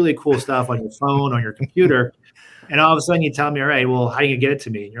you really cool stuff on your phone, on your computer. And all of a sudden you tell me, all right, well, how do you get it to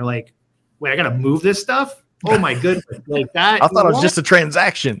me? And you're like, wait, I got to move this stuff? Oh my goodness. Like that. I thought it was just a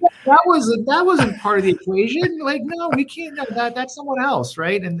transaction. That wasn't part of the equation. Like, no, we can't know that. That's someone else.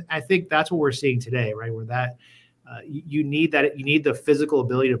 Right. And I think that's what we're seeing today, right? Where that you need the physical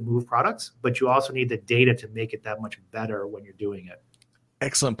ability to move products, but you also need the data to make it that much better when you're doing it.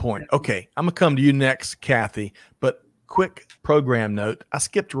 Excellent point. Okay. I'm going to come to you next, Kathy, but quick program note. I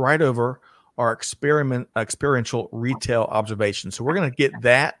skipped right over our experiential retail observation. So we're going to get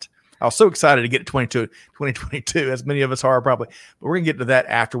that. I was so excited to get to 2022, as many of us are probably, but we're going to get to that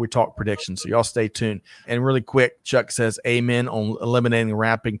after we talk predictions. So y'all stay tuned. And really quick, Chuck says, amen on eliminating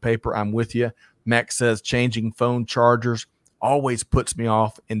wrapping paper. I'm with you. Max says, changing phone chargers always puts me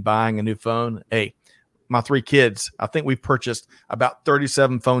off in buying a new phone. Hey, my 3 kids, I think we've purchased about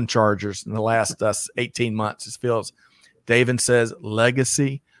 37 phone chargers in the last 18 months. It feels. David says,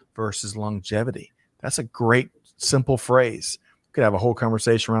 legacy versus longevity. That's a great, simple phrase. Could have a whole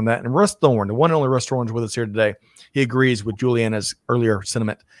conversation around that. And Russ Thorne, the one and only Russ Thorne, is with us here today. He agrees with Juliana's earlier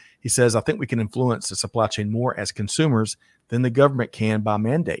sentiment. He says, I think we can influence the supply chain more as consumers than the government can by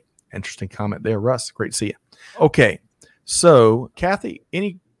mandate. Interesting comment there, Russ. Great to see you. Okay. So, Kathy,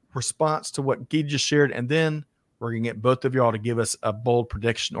 any response to what Guy just shared? And then we're going to get both of y'all to give us a bold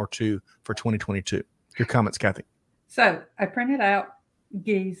prediction or two for 2022. Your comments, Kathy. So I printed out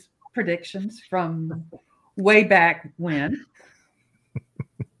Guy's predictions from way back when.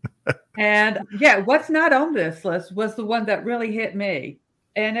 And yeah, what's not on this list was the one that really hit me.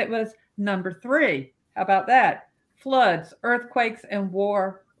 And it was number 3. How about that? Floods, earthquakes, and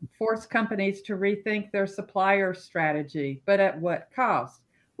war force companies to rethink their supplier strategy, but at what cost?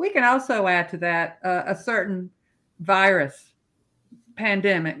 We can also add to that a certain virus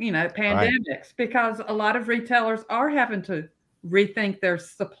pandemic, pandemics, right, because a lot of retailers are having to rethink their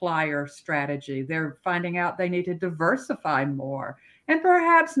supplier strategy. They're finding out they need to diversify more and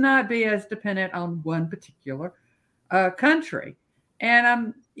perhaps not be as dependent on one particular country.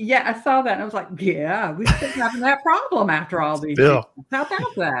 And I saw that and I was like, yeah, we're still having that problem after all these years. How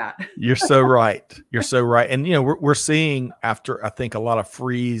about that? You're so right. You're so right. And, we're seeing after, I think, a lot of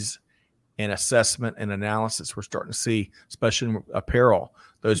freeze and assessment and analysis, we're starting to see, especially in apparel,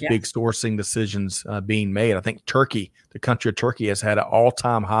 those big sourcing decisions being made. I think Turkey, the country of Turkey, has had an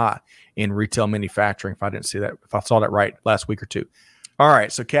all-time high in retail manufacturing. If I saw that right last week or two. All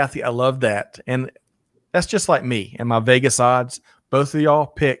right. So Kathy, I love that. And that's just like me and my Vegas odds. Both of y'all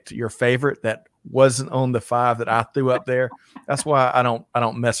picked your favorite that wasn't on the 5 that I threw up there. That's why I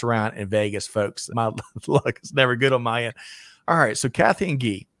don't mess around in Vegas, folks. My luck is never good on my end. All right. So Kathy and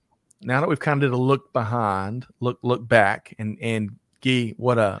Guy, now that we've kind of did a look back, and Guy,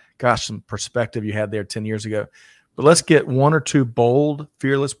 some perspective you had there 10 years ago. But let's get 1 or 2 bold,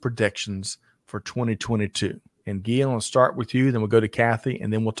 fearless predictions for 2022. And Guy, I'm going to start with you, then we'll go to Kathy,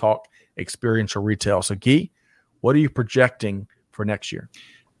 and then we'll talk experiential retail. So Guy, what are you projecting for next year?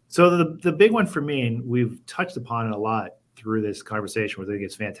 So the big one for me, and we've touched upon it a lot through this conversation, which I think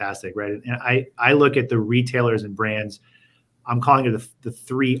it's fantastic, right? And I look at the retailers and brands, I'm calling it the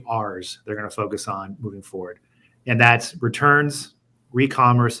 3 R's they're going to focus on moving forward. And that's returns,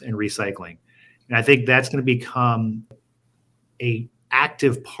 re-commerce, and recycling. And I think that's going to become a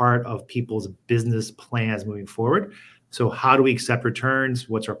active part of people's business plans moving forward. So how do we accept returns?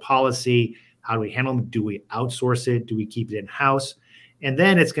 What's our policy? How do we handle them? Do we outsource it? Do we keep it in-house? And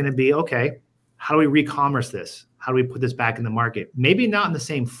then it's going to be, okay, how do we re-commerce this? How do we put this back in the market? Maybe not in the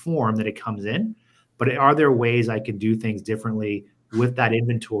same form that it comes in, but are there ways I can do things differently with that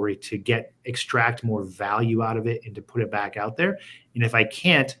inventory to extract more value out of it and to put it back out there? And if I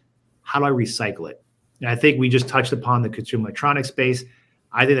can't, how do I recycle it? And I think we just touched upon the consumer electronics space.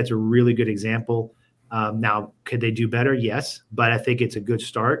 I think that's a really good example. Now, could they do better? Yes, but I think it's a good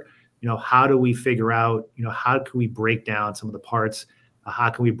start. How do we figure out, how can we break down some of the parts?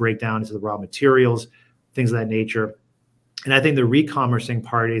 How can we break down into the raw materials, things of that nature? And I think the re-commercing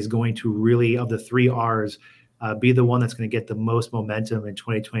part is going to really, of the 3 R's, be the one that's going to get the most momentum in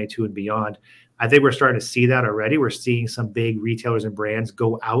 2022 and beyond. I think we're starting to see that already. We're seeing some big retailers and brands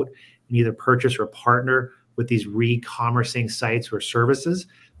go out and either purchase or partner with these re-commercing sites or services.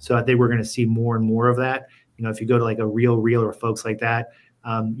 So I think we're going to see more and more of that. If you go to like a Real or folks like that,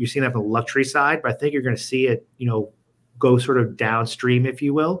 you're seeing that from the luxury side, but I think you're going to see it, go sort of downstream, if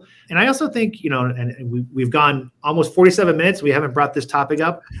you will. And I also think, and we've gone almost 47 minutes. We haven't brought this topic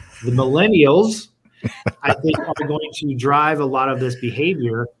up. The millennials, I think, are going to drive a lot of this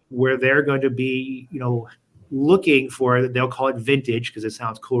behavior where they're going to be, looking for, they'll call it vintage because it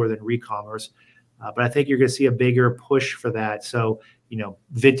sounds cooler than re-commerce. But I think you're going to see a bigger push for that. So,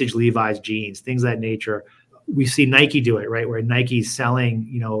 vintage Levi's jeans, things of that nature. We see Nike do it, right? Where Nike's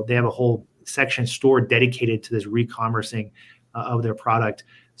selling, they have a whole section store dedicated to this re-commercing of their product.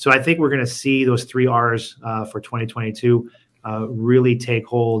 So I think we're going to see those 3 R's for 2022 really take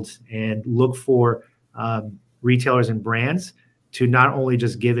hold and look for retailers and brands to not only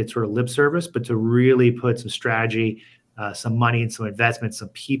just give it sort of lip service, but to really put some strategy, some money and some investment, some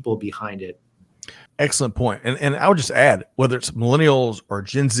people behind it. Excellent point. And I would just add, whether it's millennials or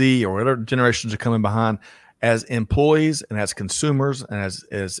Gen Z or whatever generations are coming behind, as employees and as consumers and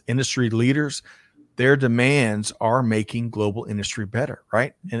as industry leaders, their demands are making global industry better,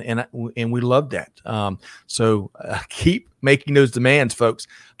 right? And we love that. So keep making those demands, folks.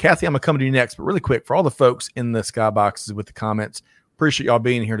 Kathy, I'm going to come to you next, but really quick, for all the folks in the skyboxes with the comments, appreciate y'all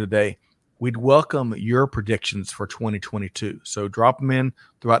being here today. We'd welcome your predictions for 2022. So drop them in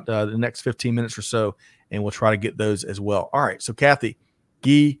throughout the next 15 minutes or so, and we'll try to get those as well. All right. So Kathy,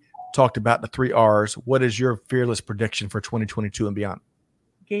 Guy talked about the 3 R's. What is your fearless prediction for 2022 and beyond?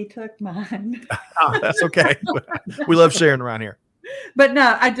 Guy took mine. That's okay. We love sharing around here. But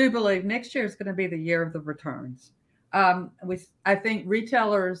no, I do believe next year is going to be the year of the returns. I think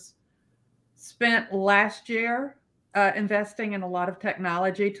retailers spent last year investing in a lot of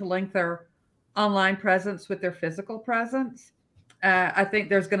technology to link their online presence with their physical presence. I think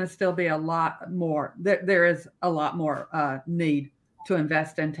there's going to still be a lot more. There is a lot more need to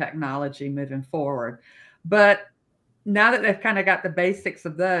invest in technology moving forward. But now that they've kind of got the basics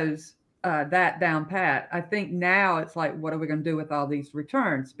of those, that down pat, I think now it's like, what are we going to do with all these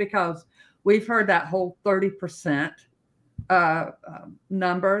returns? Because we've heard that whole 30%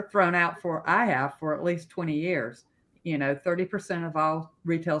 number thrown out for at least 20 years. 30% of all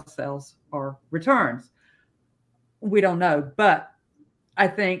retail sales are returns. We don't know, but I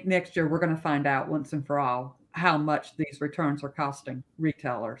think next year we're going to find out once and for all how much these returns are costing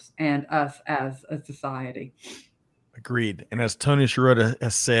retailers and us as a society. Agreed. And as Tony Sciarrotta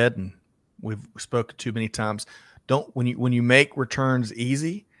has said, and we've spoken to many times, when you make returns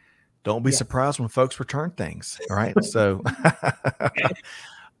easy, don't be surprised when folks return things. All right. So,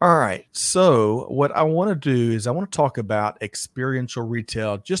 all right. So what I want to do is I want to talk about experiential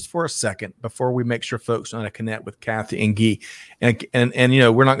retail just for a second before we make sure folks know how to connect with Kathy and Guy. And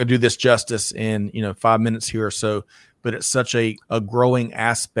we're not going to do this justice in 5 minutes here or so, but it's such a growing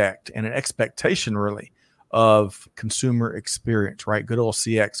aspect and an expectation really of consumer experience, right? Good old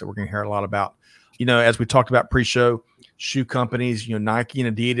CX that we're going to hear a lot about. As we talked about pre-show, shoe companies, Nike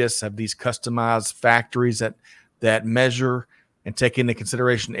and Adidas have these customized factories that measure and take into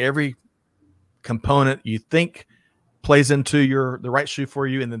consideration every component you think plays into the right shoe for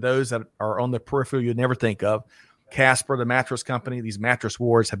you, and then those that are on the peripheral you'd never think of. Casper, the mattress company, these mattress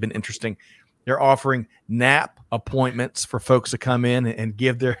wars have been interesting. They're offering nap appointments for folks to come in and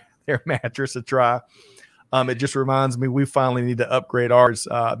give their mattress a try. It just reminds me we finally need to upgrade ours.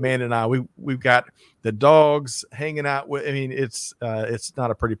 Man and I, we've got the dogs hanging out with. I mean, it's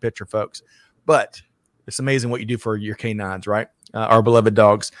not a pretty picture, folks, but it's amazing what you do for your canines, right? Our beloved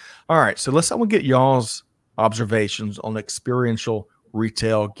dogs. All right, so I want to get y'all's observations on experiential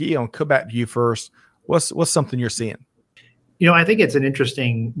retail. Guy, I'll come back to you first. What's something you're seeing? I think it's an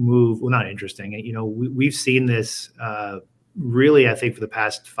interesting move. Well, not interesting. We've seen this really, I think, for the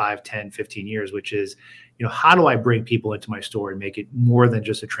past 5, 10, 15 years, which is, how do I bring people into my store and make it more than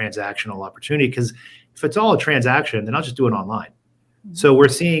just a transactional opportunity? Because if it's all a transaction, then I'll just do it online. Mm-hmm. So we're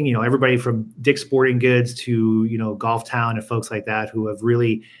seeing, everybody from Dick's Sporting Goods to, Golf Town and folks like that who have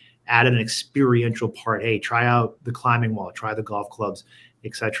really added an experiential part. Hey, try out the climbing wall, try the golf clubs,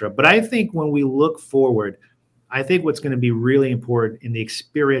 etc. But I think when we look forward, I think what's going to be really important in the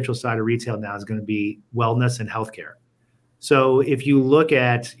experiential side of retail now is going to be wellness and healthcare. So if you look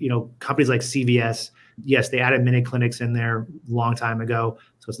at, companies like CVS, yes, they added mini clinics in there a long time ago,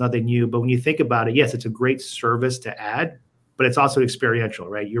 so it's nothing new. But when you think about it, yes, it's a great service to add, but it's also experiential,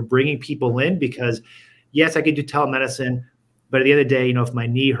 right? You're bringing people in because, yes, I could do telemedicine, but at the end of the day, if my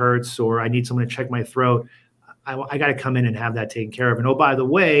knee hurts or I need someone to check my throat, I got to come in and have that taken care of. And oh, by the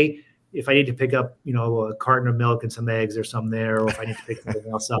way, if I need to pick up, a carton of milk and some eggs or some there, or if I need to pick something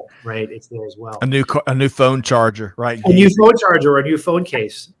else up, right, it's there as well. A new phone charger, right? A new phone charger or a new phone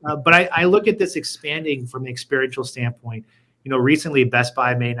case. But I look at this expanding from the experiential standpoint. Recently Best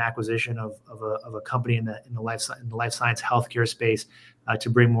Buy made an acquisition of a company in the life science healthcare space to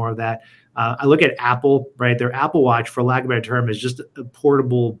bring more of that. I look at Apple, right? Their Apple Watch, for lack of a better term, is just a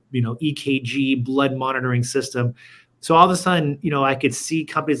portable, EKG blood monitoring system. So all of a sudden, I could see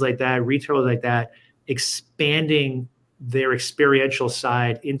companies like that, retailers like that, expanding their experiential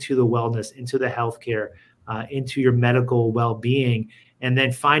side into the wellness, into the healthcare, into your medical well-being, and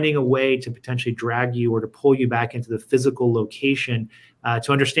then finding a way to potentially drag you or to pull you back into the physical location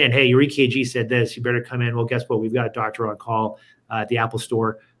to understand, hey, your EKG said this, you better come in. Well, guess what? We've got a doctor on call at the Apple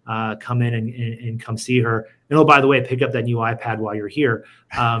store. Come in and come see her. And oh, by the way, pick up that new iPad while you're here.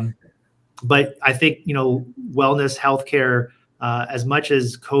 But I think, wellness, healthcare, as much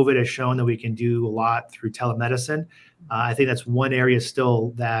as COVID has shown that we can do a lot through telemedicine, I think that's one area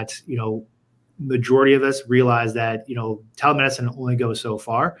still that, majority of us realize that, telemedicine only goes so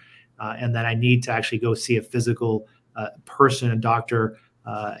far, and that I need to actually go see a physical person, a doctor,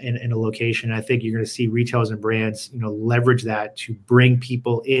 in a location. I think you're going to see retailers and brands, leverage that to bring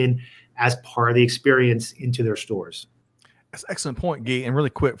people in as part of the experience into their stores. That's an excellent point, Guy. And really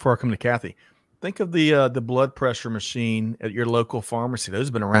quick before I come to Kathy, think of the blood pressure machine at your local pharmacy. Those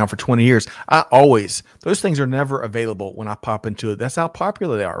have been around for 20 years. Those things are never available when I pop into it. That's how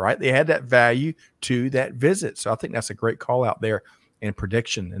popular they are, right? They add that value to that visit. So I think that's a great call out there and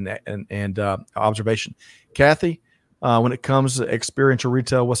prediction and observation. Kathy, when it comes to experiential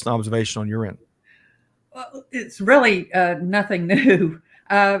retail, what's an observation on your end? Well, it's really nothing new.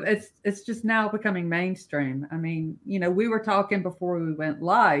 It's just now becoming mainstream. I mean, we were talking before we went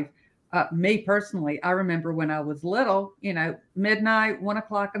live. Me personally, I remember when I was little, midnight, 1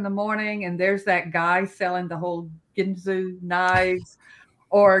 o'clock in the morning, and there's that guy selling the whole Ginsu knives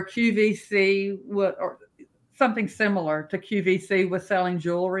or QVC or something similar to QVC was selling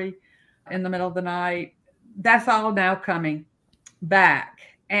jewelry in the middle of the night. That's all now coming back.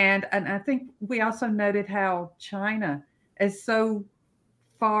 And I think we also noted how China is so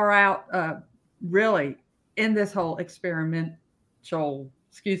far out, really, in this whole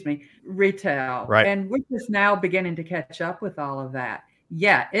retail. Right. And we're just now beginning to catch up with all of that.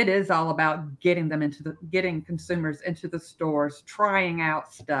 Yeah, it is all about getting consumers into the stores, trying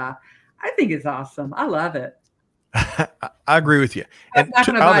out stuff. I think it's awesome. I love it. I agree with you. I'm not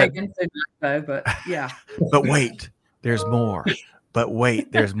going to buy against it, though, but yeah. But wait, there's more.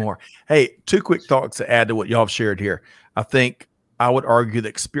 Hey, 2 quick thoughts to add to what y'all have shared here. I think I would argue that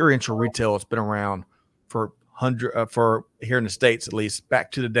experiential retail has been around for here in the States, at least,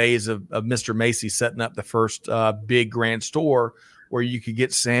 back to the days of Mr. Macy setting up the first big grand store where you could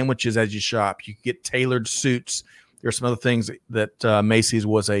get sandwiches as you shop. You could get tailored suits. There's some other things that Macy's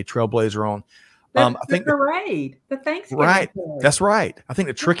was a trailblazer on. I think the parade, the Thanksgiving right. parade. That's right. I think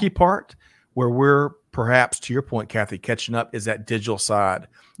the tricky part where we're perhaps, to your point, Kathy, catching up is that digital side.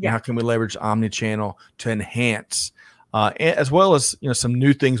 Yeah. And how can we leverage omnichannel to enhance, as well as some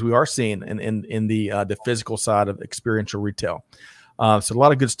new things we are seeing in the physical side of experiential retail. So a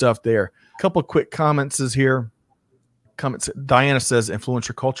lot of good stuff there. A couple of quick comments is here. Diana says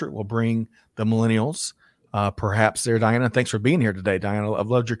influencer culture will bring the millennials. Perhaps there, Diana. Thanks for being here today, Diana. I've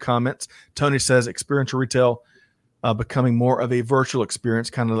loved your comments. Tony says experiential retail becoming more of a virtual experience,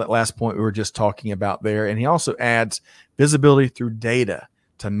 kind of that last point we were just talking about there. And he also adds visibility through data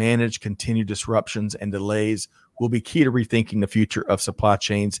to manage continued disruptions and delays will be key to rethinking the future of supply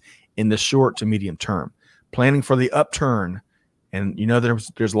chains in the short to medium term. Planning for the upturn, and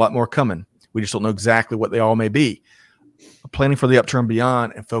there's a lot more coming. We just don't know exactly what they all may be. Planning for the upturn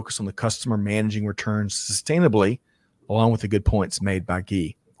beyond and focus on the customer managing returns sustainably, along with the good points made by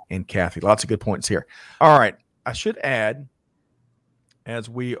Guy and Kathy. Lots of good points here. All right. I should add, as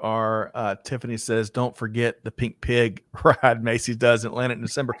we are, Tiffany says, don't forget the Pink Pig ride Macy's does in Atlanta in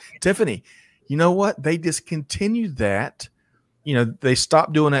December. Tiffany, you know what? They discontinued that. They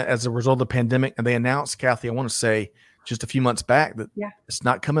stopped doing it as a result of the pandemic, and they announced, Kathy, I want to say just a few months back that it's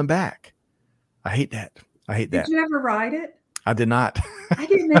not coming back. I hate that. Did you ever ride it? I did not. I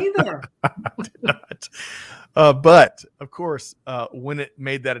didn't either. I did not. But of course, when it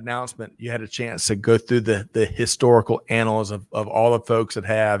made that announcement, you had a chance to go through the historical annals of all the folks that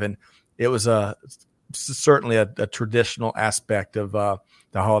have, and it was certainly a traditional aspect of the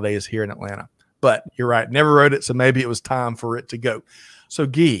holidays here in Atlanta. But you're right, never rode it, so maybe it was time for it to go. So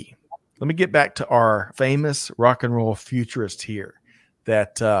Guy, let me get back to our famous rock and roll futurist here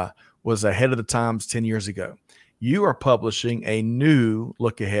that was ahead of the times 10 years ago. You are publishing a new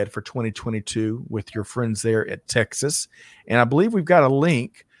look ahead for 2022 with your friends there at Texas. And I believe we've got a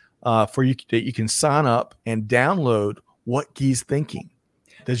link for you that you can sign up and download what Guy's thinking.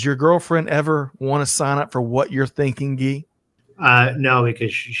 Does your girlfriend ever want to sign up for what you're thinking, Guy? No,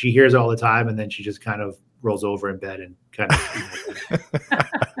 because she hears it all the time, and then she just kind of rolls over in bed and kind of.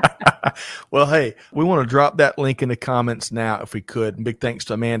 Well, hey, we want to drop that link in the comments now if we could. And big thanks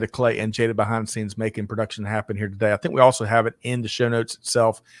to Amanda Clay and Jada behind the scenes making production happen here today. I think we also have it in the show notes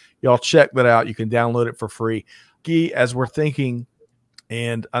itself. Y'all check that out. You can download it for free. Guy, as we're thinking,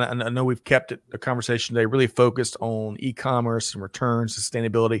 and I know we've kept a conversation today really focused on e-commerce and returns,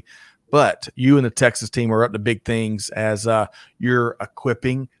 sustainability, but you and the Texas team are up to big things as you're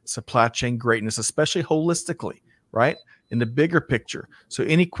equipping supply chain greatness, especially holistically, right? In the bigger picture. So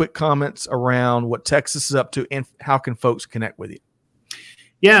any quick comments around what Texas is up to and how can folks connect with you?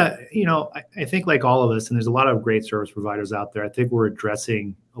 Yeah, I think like all of us, and there's a lot of great service providers out there, I think we're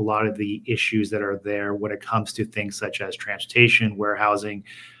addressing a lot of the issues that are there when it comes to things such as transportation, warehousing,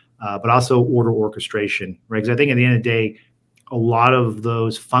 but also order orchestration, right? Because I think at the end of the day, a lot of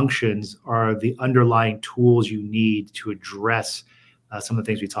those functions are the underlying tools you need to address some of the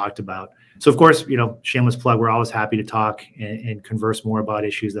things we talked about. So, of course, shameless plug, we're always happy to talk and converse more about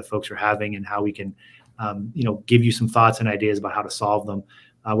issues that folks are having and how we can, give you some thoughts and ideas about how to solve them.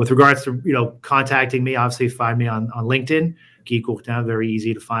 With regards to, contacting me, obviously find me on LinkedIn, Guy Courtin, very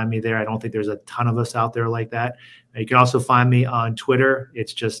easy to find me there. I don't think there's a ton of us out there like that. You can also find me on Twitter.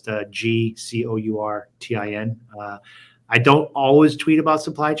 It's just GCOURTIN. I don't always tweet about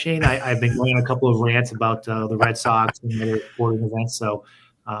supply chain. I've been going on a couple of rants about the Red Sox and other sporting events. So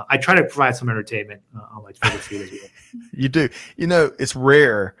I try to provide some entertainment on my Twitter feed as well. You do. It's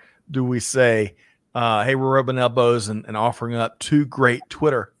rare, do we say, hey, we're rubbing elbows and offering up two great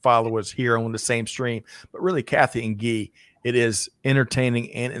Twitter followers here on the same stream. But really, Kathy and Guy, it is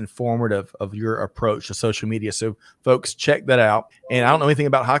entertaining and informative of your approach to social media. So, folks, check that out. And I don't know anything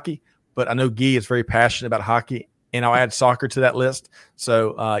about hockey, but I know Guy is very passionate about hockey. And I'll add soccer to that list.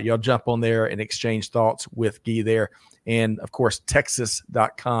 So y'all jump on there and exchange thoughts with Guy there. And, of course,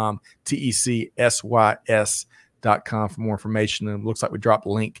 Texas.com, TECSYS.com for more information. And it looks like we dropped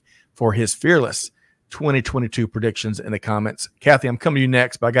a link for his Fearless 2022 predictions in the comments. Kathy, I'm coming to you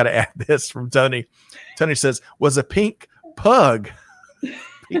next, but I got to add this from Tony. Tony says, was a pink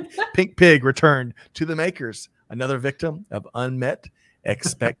pig returned to the makers? Another victim of unmet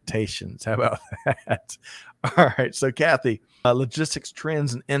expectations. How about that? All right. So, Kathy, Logistics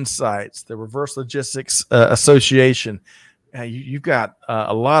Trends and Insights, the Reverse Logistics Association. You've got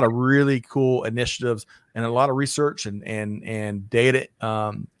a lot of really cool initiatives and a lot of research and data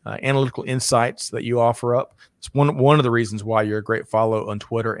analytical insights that you offer up. It's one of the reasons why you're a great follow on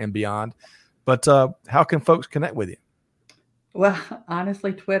Twitter and beyond. But how can folks connect with you? Well,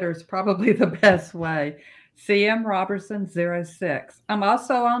 honestly, Twitter is probably the best way. CM Robertson 06. I'm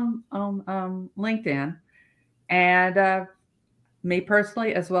also on LinkedIn, and me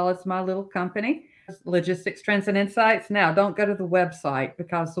personally, as well as my little company, Logistics Trends and Insights. Now, don't go to the website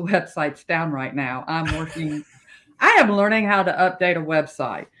because the website's down right now. I am learning how to update a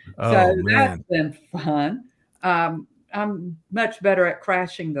website. That's been fun. I'm much better at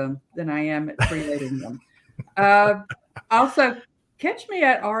crashing them than I am at creating them. Also, catch me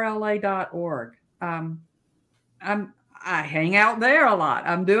at rla.org. I hang out there a lot.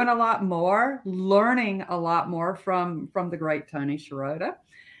 I'm doing a lot more, learning a lot more from the great Tony Sciarrotta,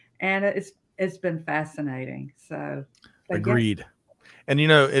 and it's been fascinating. So, agreed. Yeah. And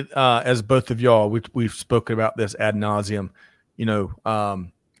as both of y'all, we've spoken about this ad nauseum.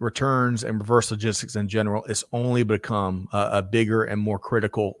 Returns and reverse logistics in general, it's only become a bigger and more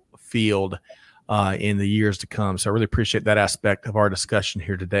critical field in the years to come. So I really appreciate that aspect of our discussion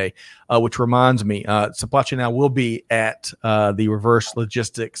here today, which reminds me, Supply Chain Now will be at the Reverse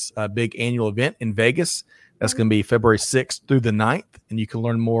Logistics big annual event in Vegas. That's going to be February 6th through the 9th, and you can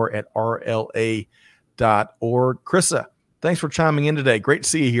learn more at rla.org. Krista, thanks for chiming in today. Great to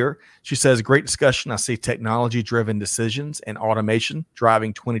see you here. She says, great discussion. I see technology-driven decisions and automation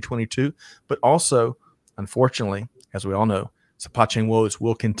driving 2022, but also, unfortunately, as we all know, supply chain woes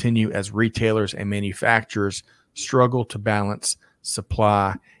will continue as retailers and manufacturers struggle to balance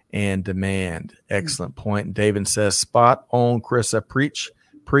supply and demand. Excellent point. And David says, spot on, Krista. Preach,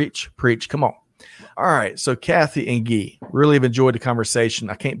 preach, preach. Come on. All right. So Kathy and Guy, really have enjoyed the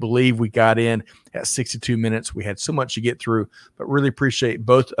conversation. I can't believe we got in at 62 minutes. We had so much to get through, but really appreciate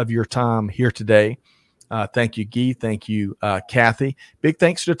both of your time here today. Thank you, Guy. Thank you, Kathy. Big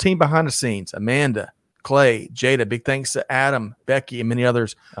thanks to the team behind the scenes, Amanda, Clay, Jada. Big thanks to Adam, Becky, and many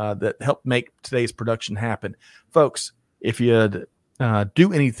others that helped make today's production happen. Folks, if you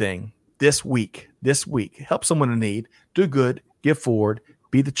do anything this week, help someone in need, do good, give forward,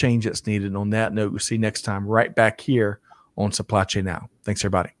 be the change that's needed. And on that note, we'll see you next time right back here on Supply Chain Now. Thanks,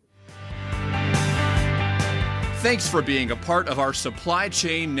 everybody. Thanks for being a part of our Supply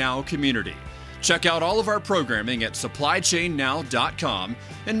Chain Now community. Check out all of our programming at supplychainnow.com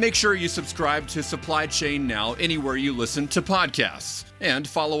and make sure you subscribe to Supply Chain Now anywhere you listen to podcasts. And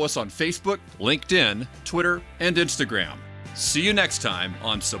follow us on Facebook, LinkedIn, Twitter, and Instagram. See you next time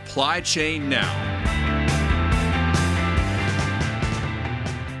on Supply Chain Now.